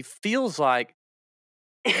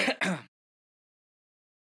a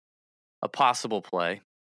possible play.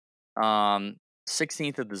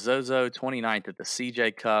 16th at the Zozo, 29th at the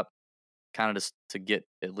CJ Cup, kind of just to get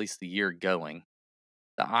at least the year going.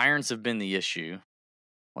 The irons have been the issue.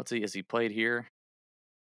 Has he played here?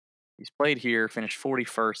 He's played here, finished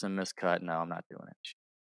 41st and missed cut. No, I'm not doing it.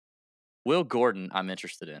 Will Gordon, I'm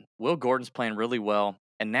interested in. Will Gordon's playing really well,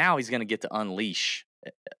 and now he's going to get to unleash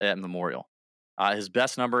at Memorial. His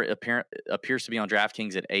best number appears to be on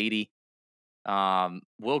DraftKings at 80.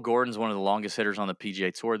 Will Gordon's one of the longest hitters on the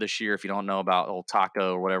PGA Tour this year. If you don't know about old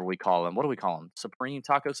Taco or whatever we call him, what do we call him?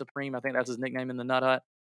 Taco Supreme. I think that's his nickname in the Nut Hut.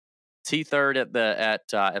 T3rd at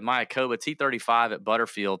Mayakoba, T35 at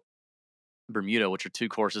Butterfield, Bermuda, which are two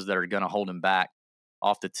courses that are going to hold him back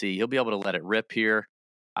off the tee. He'll be able to let it rip here.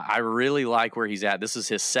 I really like where he's at. This is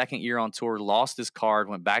his second year on tour. Lost his card,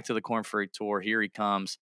 went back to the Korn Ferry Tour. Here he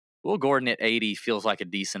comes. Will Gordon at 80 feels like a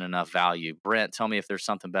decent enough value. Brent, tell me if there's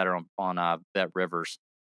something better on Bet Rivers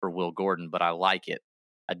for Will Gordon, but I like it.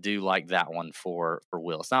 I do like that one for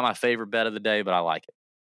Will. It's not my favorite bet of the day, but I like it.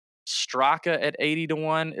 Straka at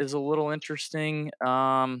 80-1 is a little interesting.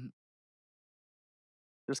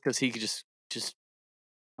 Just because he could just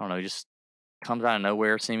I don't know, just comes out of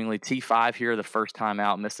nowhere seemingly. T5 here the first time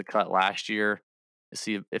out, missed the cut last year.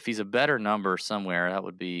 See if he's a better number somewhere, that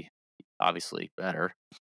would be obviously better.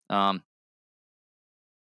 I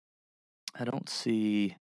don't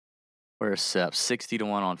see where's Sep 60-1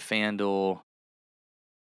 on FanDuel.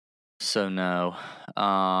 So no.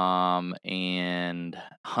 And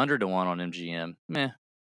 100-1 on MGM.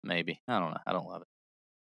 Maybe. I don't know. I don't love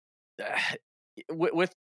it.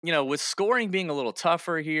 With scoring being a little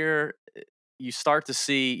tougher here, you tend to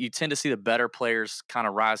see the better players kind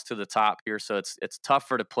of rise to the top here. So it's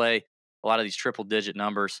tougher to play a lot of these triple digit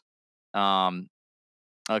numbers.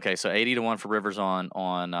 Okay, so 80-1 for Rivers on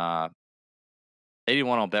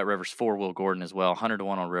 81 on Bet Rivers for Will Gordon as well.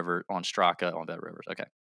 100-1 on Straka on Bet Rivers. Okay.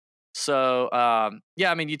 So,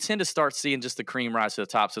 you tend to start seeing just the cream rise to the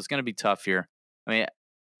top. So it's going to be tough here. I mean,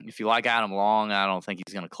 if you like Adam Long, I don't think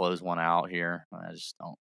he's going to close one out here. I just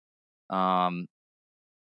don't.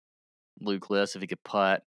 Luke List, if he could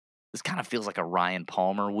putt. This kind of feels like a Ryan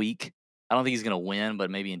Palmer week. I don't think he's going to win, but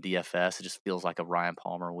maybe in DFS, it just feels like a Ryan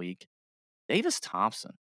Palmer week. Davis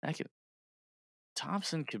Thompson.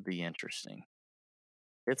 Thompson could be interesting.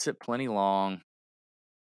 Hits it plenty long.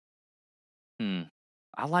 I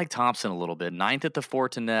like Thompson a little bit. 9th at the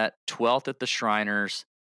Fortinet, 12th at the Shriners.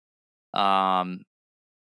 Comfy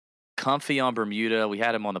on Bermuda. We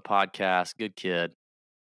had him on the podcast. Good kid.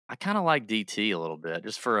 I kind of like DT a little bit,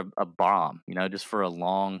 just for a bomb, just for a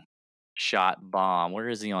long shot bomb. Where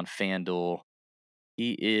is he on FanDuel?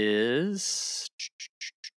 He is.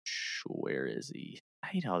 Where is he? I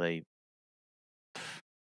hate how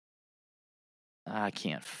I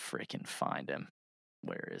can't freaking find him.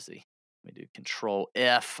 Where is he? Let me do Control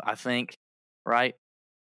F, I think. Right?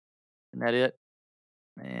 Isn't that it?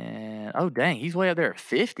 And oh dang, he's way up there at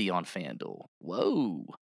 50 on FanDuel. Whoa.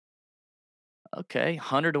 Okay,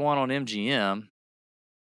 100-1 on MGM.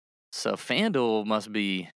 So FanDuel must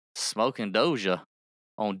be smoking Doja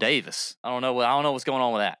on Davis. I don't know what's going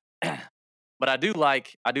on with that. But I do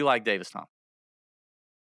like Davis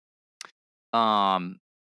Tom.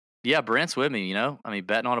 Yeah, Brent's with me,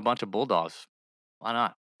 betting on a bunch of Bulldogs. Why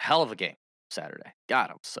not? Hell of a game Saturday.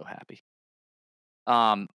 God, I'm so happy.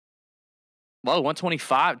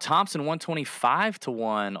 125. Thompson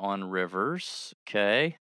 125-1 on Rivers.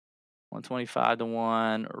 Okay.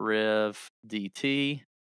 125-1 Riv DT.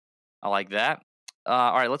 I like that.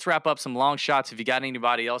 All right, let's wrap up some long shots. If you got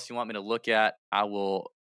anybody else you want me to look at, I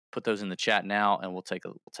will put those in the chat now, and we'll take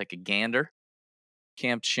a gander.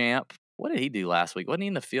 Cam Champ. What did he do last week? Wasn't he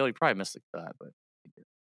in the field? He probably missed the cut, but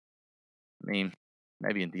I mean,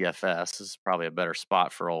 maybe in DFS this is probably a better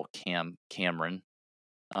spot for old Cameron.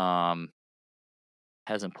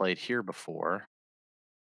 Hasn't played here before.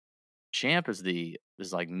 Champ is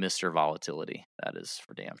like Mr. Volatility. That is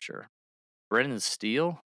for damn sure. Brendan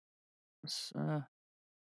Steele?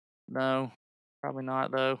 No, probably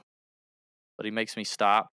not though. But he makes me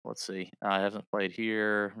stop. Let's see. I haven't played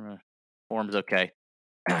here. Form's okay.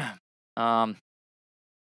 Bo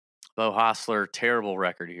Hostler, terrible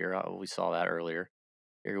record here. We saw that earlier.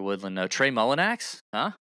 Gary Woodland, no. Trey Mullinax,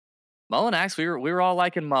 huh? Mullinax, we were all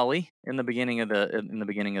liking Mully in the beginning of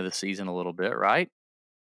the season a little bit, right?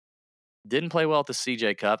 Didn't play well at the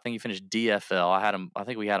CJ Cup. I think he finished DFL. I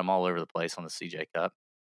think we had him all over the place on the CJ Cup.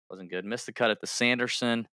 Wasn't good. Missed the cut at the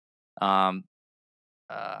Sanderson. But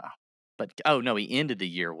no, he ended the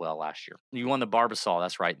year well last year. He won the Barbasol.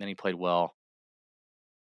 That's right. Then he played well.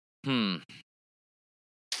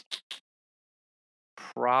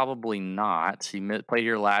 Probably not. He played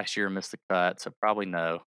here last year and missed the cut, so probably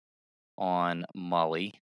no on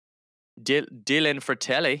Mully. Dylan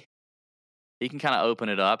Fratelli. He can kind of open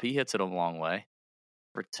it up. He hits it a long way.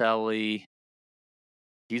 Fratelli.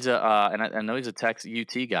 He's and I know he's a Texas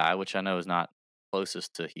UT guy, which I know is not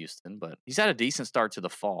closest to Houston, but he's had a decent start to the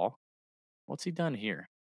fall. What's he done here?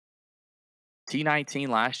 T19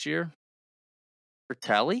 last year.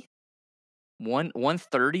 Fratelli,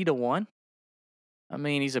 130 to 1. I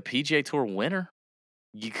mean, he's a PGA Tour winner.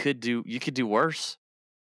 You could do worse.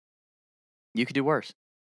 You could do worse.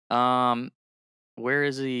 Where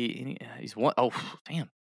is he? He's one. Oh, damn.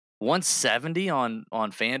 170 on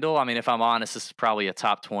FanDuel. I mean, if I'm honest, this is probably a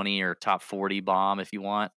top 20 or top 40 bomb if you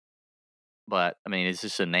want. But I mean, it's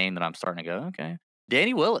just a name that I'm starting to go, okay.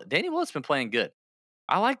 Danny Willett. Danny Willett's been playing good.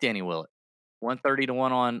 I like Danny Willett. 130 to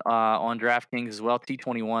 1 on DraftKings as well.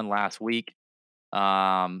 T21 last week.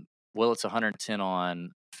 Willett's 110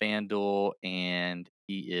 on FanDuel, and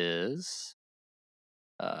he is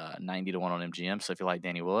 90 to 1 on MGM. So if you like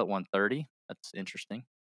Danny Willett, 130. That's interesting.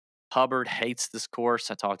 Hubbard hates this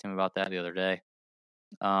course. I talked to him about that the other day.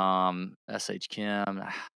 SH Kim,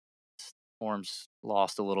 form's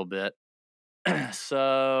lost a little bit.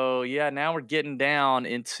 So, yeah, now we're getting down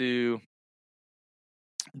into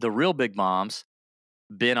the real big bombs.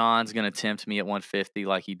 Ben On's going to tempt me at 150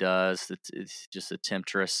 like he does. It's just a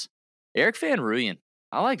temptress. Eric Van Rooyen.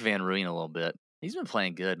 I like Van Rooyen a little bit. He's been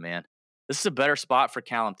playing good, man. This is a better spot for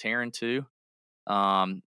Callum Tarrant, too.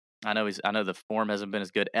 I know the form hasn't been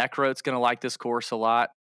as good. Eckroat's going to like this course a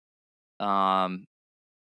lot. Let's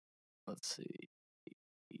see.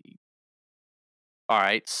 All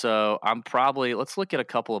right, so let's look at a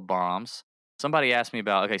couple of bombs. Steve asked me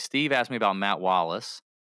about Matt Wallace.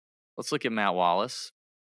 Let's look at Matt Wallace.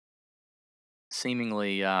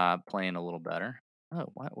 Seemingly playing a little better. Oh,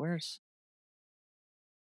 where's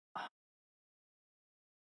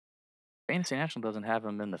Fantasy National doesn't have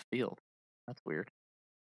him in the field. That's weird.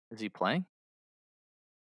 Is he playing?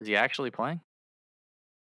 Is he actually playing?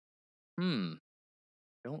 Don't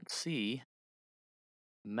see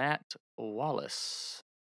Matt Wallace.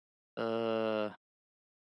 Where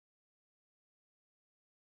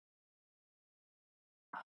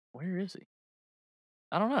is he?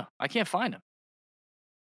 I don't know. I can't find him.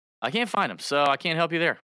 So I can't help you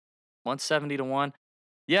there. 170 to 1.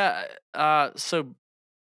 Yeah, so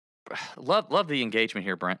love the engagement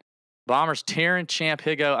here, Brent. Bombers, Tarrant, Champ,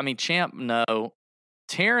 Higo. I mean, Champ, no.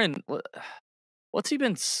 Tarrant, what's he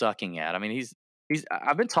been sucking at? I mean,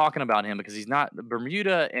 I've been talking about him because he's not.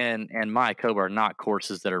 Bermuda and Mayakoba are not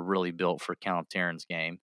courses that are really built for Callum Tarrant's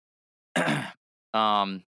game. But,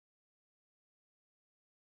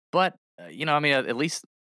 I mean, at least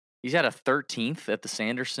he's had a 13th at the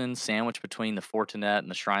Sanderson, sandwiched between the Fortinet and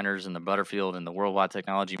the Shriners and the Butterfield and the Worldwide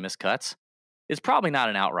Technology miscuts. It's probably not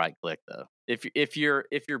an outright click though. If you're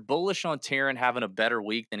bullish on Tarrant having a better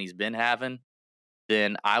week than he's been having,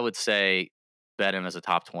 then I would say bet him as a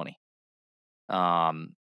top 20.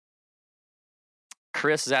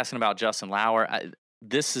 Chris is asking about Justin Lauer.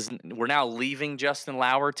 We're now leaving Justin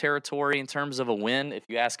Lauer territory in terms of a win. If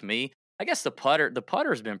you ask me, I guess the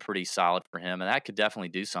putter's been pretty solid for him, and that could definitely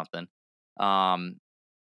do something.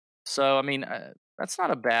 So I mean, that's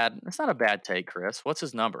not a bad take, Chris. What's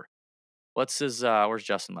his number? What's his? Where's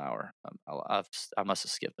Justin Lauer? I must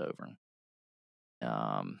have skipped over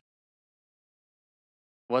him.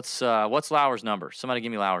 What's Lauer's number? Somebody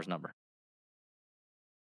give me Lauer's number.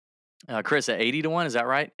 Chris, at 80 to 1, is that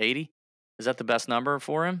right? 80? Is that the best number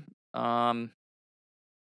for him? I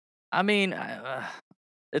mean,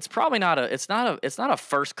 it's probably not it's not a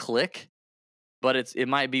first click, but it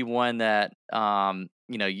might be one that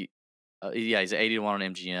he's at 80 to 1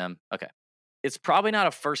 on MGM. Okay. It's probably not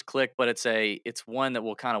a first click, but it's one that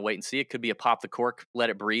we'll kind of wait and see. It could be a pop the cork,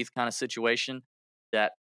 let it breathe kind of situation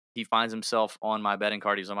that he finds himself on my betting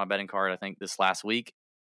card. He was on my betting card, I think, this last week.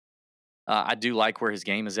 I do like where his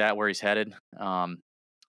game is at, where he's headed,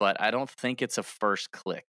 but I don't think it's a first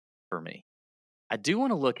click for me. I do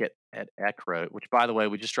want to look at Eckroat, which, by the way,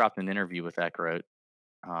 we just dropped an interview with Eckroat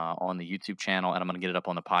on the YouTube channel, and I'm going to get it up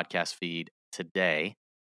on the podcast feed today.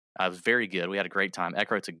 It was very good. We had a great time.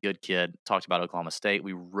 Eckroat's a good kid. Talked about Oklahoma State.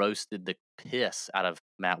 We roasted the piss out of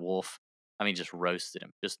Matt Wolf. I mean, just roasted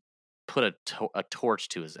him. Just put a torch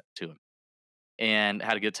to him, and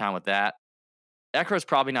had a good time with that. Eckroat's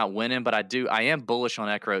probably not winning, but I am bullish on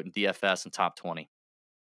Eckroat in DFS and top 20.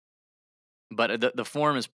 But the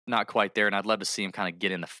form is not quite there, and I'd love to see him kind of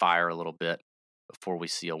get in the fire a little bit before we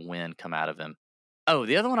see a win come out of him. Oh,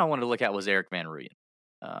 the other one I wanted to look at was Eric Van Rooyen.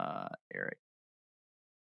 Eric.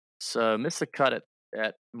 So missed the cut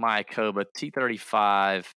at Mayakoba,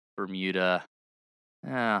 T35 Bermuda.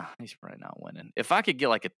 He's probably not winning. If I could get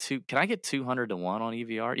like can I get 200 to 1 on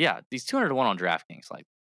EVR? Yeah, these 200 to 1 on DraftKings. Like,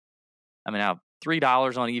 I mean, now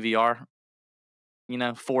 $3 on EVR,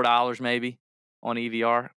 $4 maybe on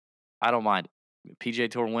EVR. I don't mind it. PGA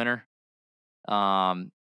Tour winner.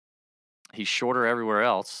 He's shorter everywhere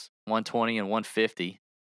else, 120 and 150.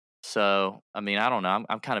 So, I mean, I don't know.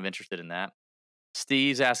 I'm kind of interested in that.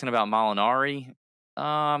 Steve's asking about Molinari.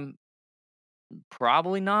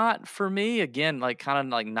 Probably not for me. Again, like kind of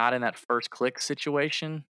like not in that first click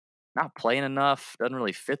situation. Not playing enough. Doesn't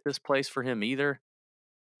really fit this place for him either.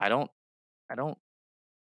 I don't.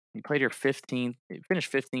 He played here 15th. He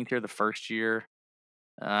finished 15th here the first year.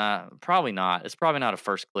 Probably not. It's probably not a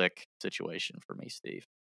first click situation for me, Steve.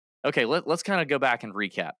 Okay, let's kind of go back and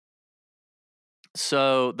recap.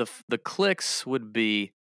 So the clicks would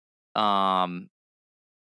be, oh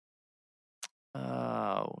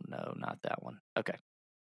no, not that one. Okay.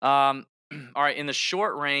 All right, in the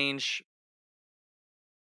short range,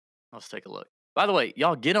 let's take a look. By the way,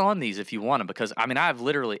 y'all get on these if you want them, because I mean, I've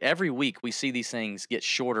literally every week we see these things get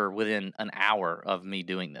shorter within an hour of me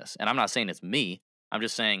doing this, and I'm not saying it's me. I'm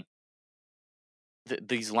just saying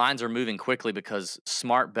these lines are moving quickly because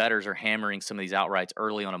smart bettors are hammering some of these outrights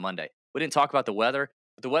early on a Monday. We didn't talk about the weather,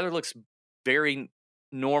 but the weather looks very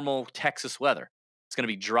normal Texas weather. It's going to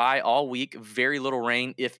be dry all week, very little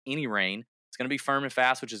rain, if any rain. It's going to be firm and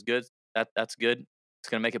fast, which is good. That's good. It's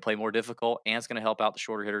going to make it play more difficult, and it's going to help out the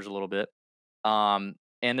shorter hitters a little bit. And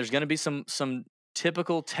there's going to be some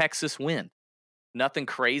typical Texas wind. Nothing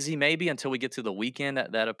crazy maybe until we get to the weekend.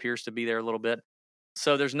 That appears to be there a little bit.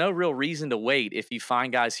 So there's no real reason to wait. If you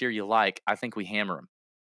find guys here you like, I think we hammer them.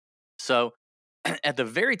 So at the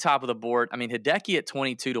very top of the board, I mean, Hideki at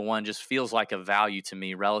 22 to 1 just feels like a value to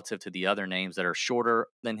me relative to the other names that are shorter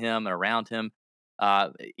than him and around him.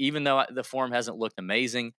 Even though the form hasn't looked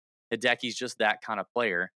amazing, Hideki's just that kind of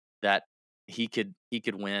player that he could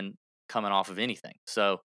win coming off of anything.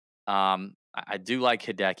 So I do like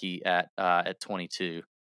Hideki at 22.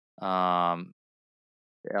 I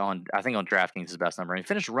think on DraftKings is his best number. And he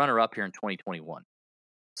finished runner up here in 2021.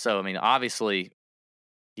 So I mean, obviously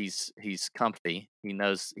he's comfy. He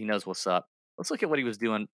knows what's up. Let's look at what he was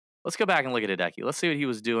doing. Let's go back and look at Hideki. Let's see what he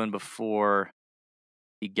was doing before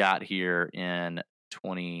he got here in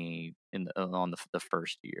on the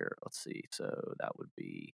first year. Let's see. So that would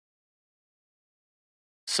be.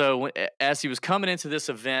 So as he was coming into this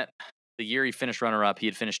event, the year he finished runner-up, he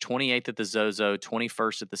had finished 28th at the Zozo,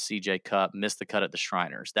 21st at the CJ Cup, missed the cut at the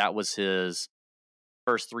Shriners. That was his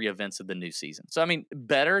first 3 events of the new season. So, I mean,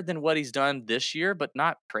 better than what he's done this year, but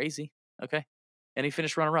not crazy. Okay. And he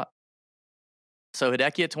finished runner-up. So,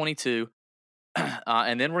 Hideki at 22.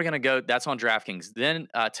 And then we're going to go, that's on DraftKings. Then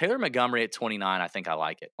Taylor Montgomery at 29, I think I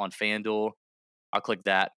like it. On FanDuel, I'll click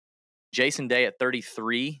that. Jason Day at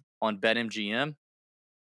 33 on BetMGM.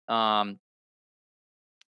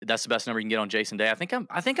 That's the best number you can get on Jason Day. I think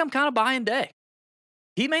I'm kind of buying Day.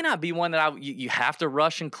 He may not be one that you have to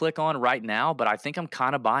rush and click on right now, but I think I'm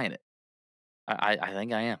kind of buying it. I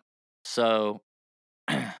think I am. So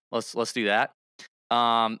let's do that.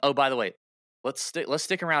 Oh, by the way, let's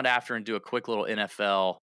stick around after and do a quick little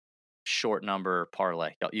NFL short number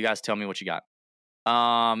parlay. You guys tell me what you got.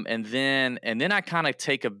 And then I kind of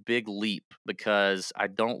take a big leap because I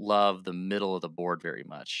don't love the middle of the board very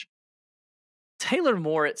much. Taylor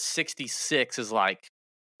Moore at 66 is like,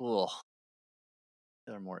 ugh.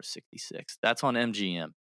 Taylor Moore at 66. That's on MGM.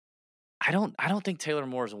 I don't think Taylor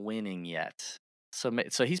Moore's winning yet. So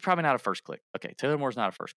he's probably not a first click. Okay, Taylor Moore's not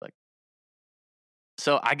a first click.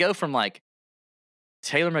 So I go from like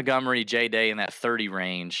Taylor Montgomery, J Day in that 30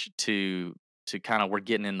 range to kind of we're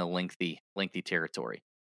getting in the lengthy territory.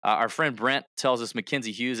 Our friend Brent tells us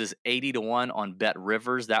Mackenzie Hughes is 80 to 1 on Bet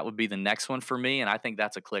Rivers. That would be the next one for me, and I think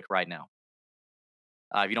that's a click right now.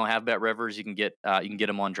 If you don't have Bet Rivers, you can get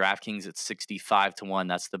him on DraftKings at 65-1.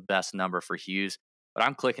 That's the best number for Hughes. But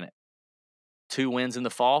I'm clicking it. 2 wins in the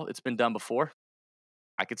fall. It's been done before.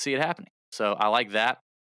 I could see it happening. So I like that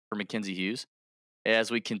for Mackenzie Hughes.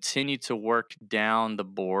 As we continue to work down the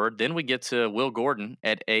board, then we get to Will Gordon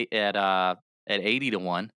at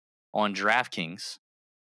 80-1 on DraftKings.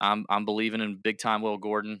 I'm believing in big time Will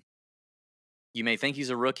Gordon. You may think he's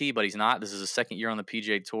a rookie, but he's not. This is his second year on the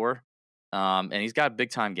PGA Tour. And he's got a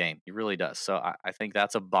big time game. He really does. So I think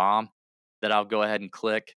that's a bomb that I'll go ahead and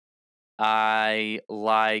click. I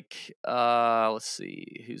like, let's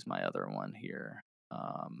see, who's my other one here?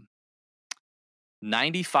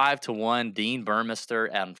 95-1, Dean Burmester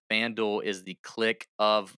and FanDuel is the click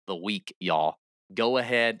of the week, y'all. Go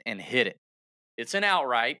ahead and hit it. It's an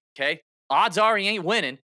outright, okay? Odds are he ain't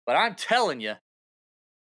winning, but I'm telling you,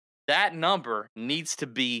 that number needs to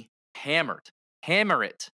be hammered. Hammer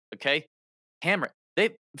it, okay? Hammer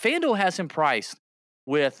it. FanDuel has him priced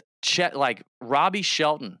with like Robbie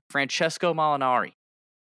Shelton, Francesco Molinari,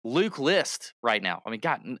 Luke List right now. I mean,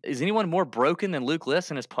 God, is anyone more broken than Luke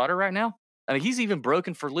List in his putter right now? I mean, he's even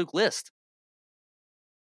broken for Luke List.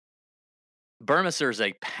 Burmester is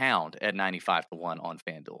a pound at 95-1 on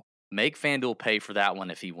FanDuel. Make FanDuel pay for that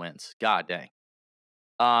one if he wins. God dang.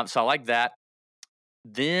 So I like that.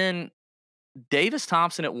 Then Davis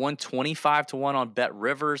Thompson at 125-1 on Bet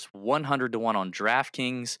Rivers, 100-1 on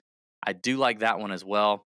DraftKings. I do like that one as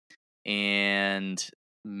well. And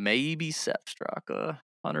maybe Sepp Straka,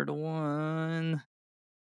 100-1.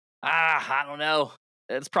 I don't know.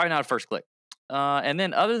 It's probably not a first click. And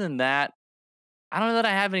then other than that, I don't know that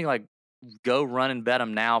I have any like go run and bet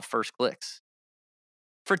them now first clicks.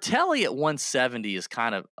 Fratelli at 170 is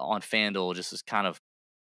kind of on FanDuel, just is kind of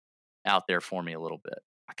out there for me a little bit.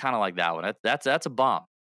 I kind of like that one. That's a bomb.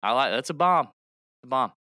 That's a bomb. It's a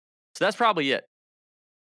bomb. So that's probably it.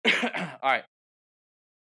 All right.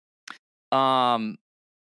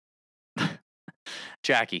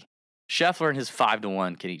 Jackie, Scheffler and his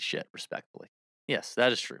 5-1 can eat shit, respectfully. Yes,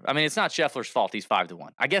 that is true. I mean, it's not Scheffler's fault he's 5-1.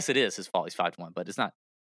 I guess it is his fault he's 5-1, but it's not,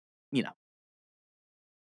 you know.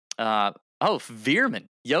 Veerman.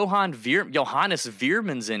 Johannes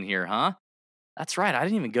Veerman's in here, huh? That's right. I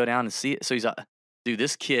didn't even go down and see it. So he's dude,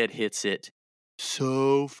 this kid hits it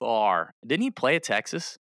so far. Didn't he play at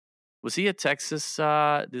Texas? Was he at Texas?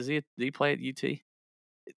 Did he play at UT?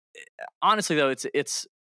 Honestly, though,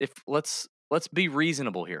 let's be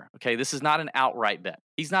reasonable here. Okay, this is not an outright bet.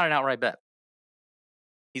 He's not an outright bet.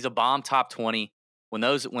 He's a bomb top 20. When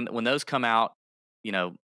those come out, you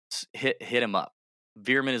know, hit him up.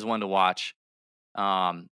 Veerman is one to watch.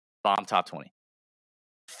 Bomb top 20.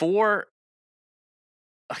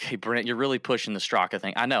 Okay, Brent, you're really pushing the Straka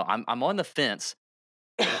thing. I know. I'm on the fence.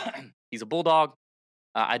 He's a bulldog.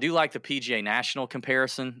 I do like the PGA National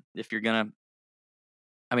comparison. If you're gonna,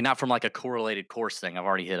 I mean, not from like a correlated course thing. I've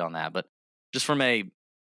already hit on that, but just from a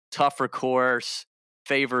tougher course,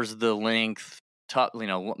 favors the length, tough,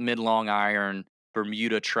 mid long iron,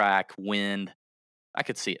 Bermuda track, wind. I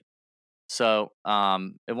could see it. So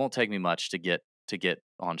it won't take me much to get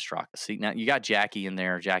on Straka. See, now you got Jackie in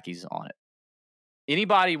there. Jackie's on it.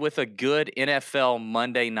 Anybody with a good NFL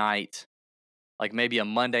Monday night, like maybe a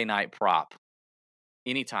Monday night prop,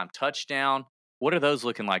 anytime touchdown, what are those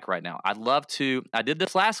looking like right now? I'd love to. I did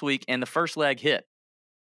this last week, and the first leg hit.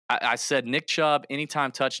 I said Nick Chubb,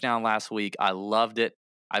 anytime touchdown last week. I loved it.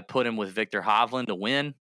 I put him with Victor Hovland to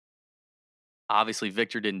win. Obviously,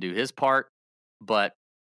 Victor didn't do his part, but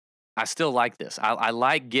I still like this. I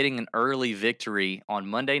like getting an early victory on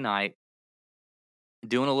Monday night,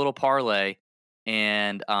 doing a little parlay,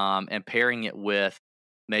 and pairing it with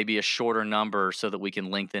maybe a shorter number so that we can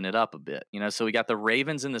lengthen it up a bit. So we got the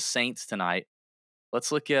Ravens and the Saints tonight.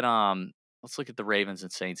 Let's look at the Ravens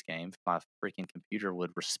and Saints game. If my freaking computer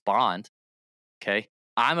would respond. Okay.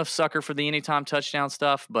 I'm a sucker for the anytime touchdown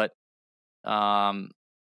stuff, but I'm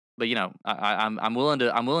willing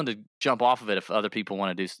to jump off of it if other people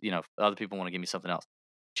want to do, if other people want to give me something else.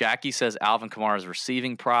 Jackie says Alvin Kamara's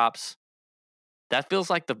receiving props. That feels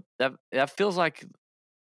like that feels like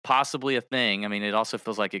possibly a thing. I mean, it also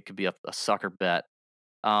feels like it could be a sucker bet.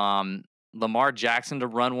 Lamar Jackson to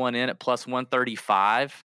run one in at plus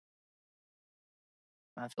 135.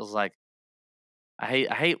 That feels like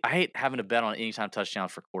I hate having to bet on anytime touchdown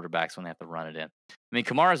for quarterbacks when they have to run it in. I mean,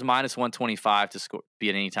 Kamara's minus 125 to be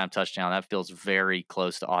an anytime touchdown. That feels very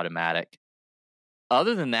close to automatic.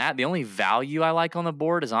 Other than that, the only value I like on the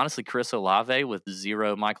board is honestly Chris Olave with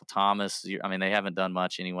 0 Michael Thomas. I mean, they haven't done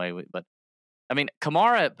much anyway, but I mean,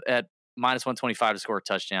 Kamara at minus 125 to score a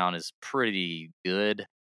touchdown is pretty good.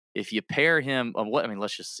 If you pair him,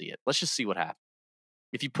 let's just see it. Let's just see what happens.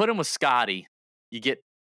 If you put him with Scotty, you get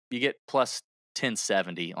plus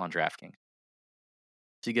 1070 on DraftKings.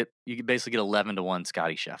 So you basically get 11-1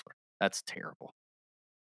 Scotty Scheffler. That's terrible.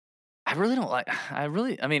 I really don't like. I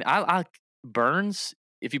mean, I Burns.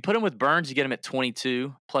 If you put him with Burns, you get him at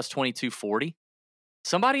 22 plus 2240.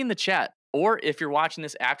 Somebody in the chat, or if you're watching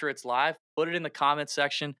this after it's live, put it in the comments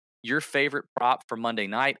section. Your favorite prop for Monday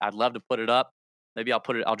night. I'd love to put it up. Maybe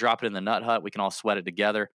I'll drop it in the Nut Hut. We can all sweat it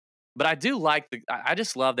together. But I do like I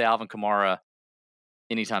just love the Alvin Kamara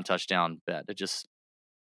anytime touchdown bet. It just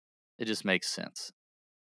makes sense.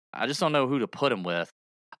 I just don't know who to put him with.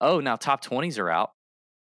 Oh, now top 20s are out.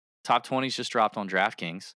 Top 20s just dropped on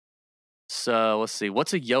DraftKings. So let's see.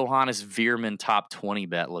 What's a Johannes Veerman top 20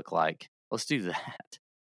 bet look like? Let's do that.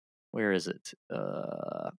 Where is it?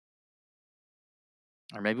 Or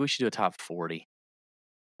maybe we should do a top 40.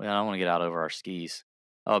 Well, I don't want to get out over our skis.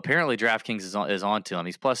 Oh, apparently DraftKings is on to him.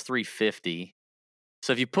 He's plus 350.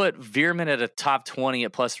 So if you put Veerman at a top 20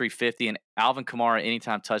 at plus 350 and Alvin Kamara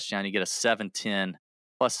anytime touchdown, you get a 710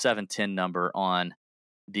 plus 710 number on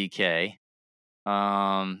DK.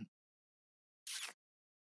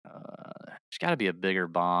 There's got to be a bigger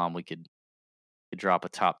bomb we could drop a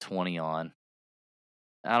top 20 on.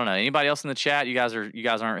 I don't know. Anybody else in the chat? You guys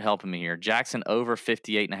aren't helping me here. Jackson over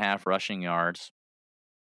 58.5 rushing yards.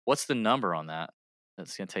 What's the number on that?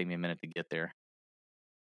 That's gonna take me a minute to get there.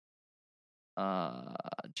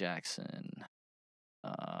 Jackson.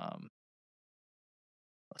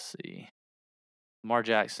 Let's see. Lamar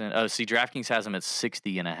Jackson. Oh, see, DraftKings has him at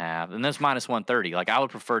 60.5, and that's minus 130. Like I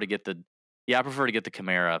would prefer to get the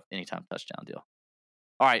Kamara anytime touchdown deal.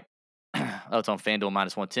 All right. Oh, it's on FanDuel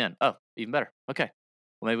minus 110. Oh, even better. Okay.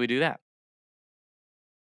 Well, maybe we do that.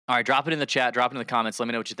 All right, drop it in the chat, drop it in the comments. Let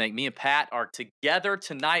me know what you think. Me and Pat are together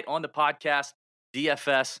tonight on the podcast,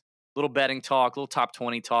 DFS, little betting talk, little top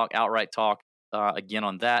 20 talk, outright talk. Again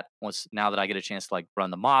on that, now that I get a chance to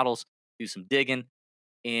run the models, do some digging.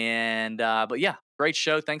 And but yeah, great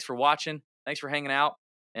show. Thanks for watching. Thanks for hanging out.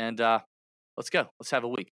 And let's go. Let's have a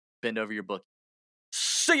week. Bend over your book.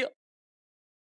 See ya.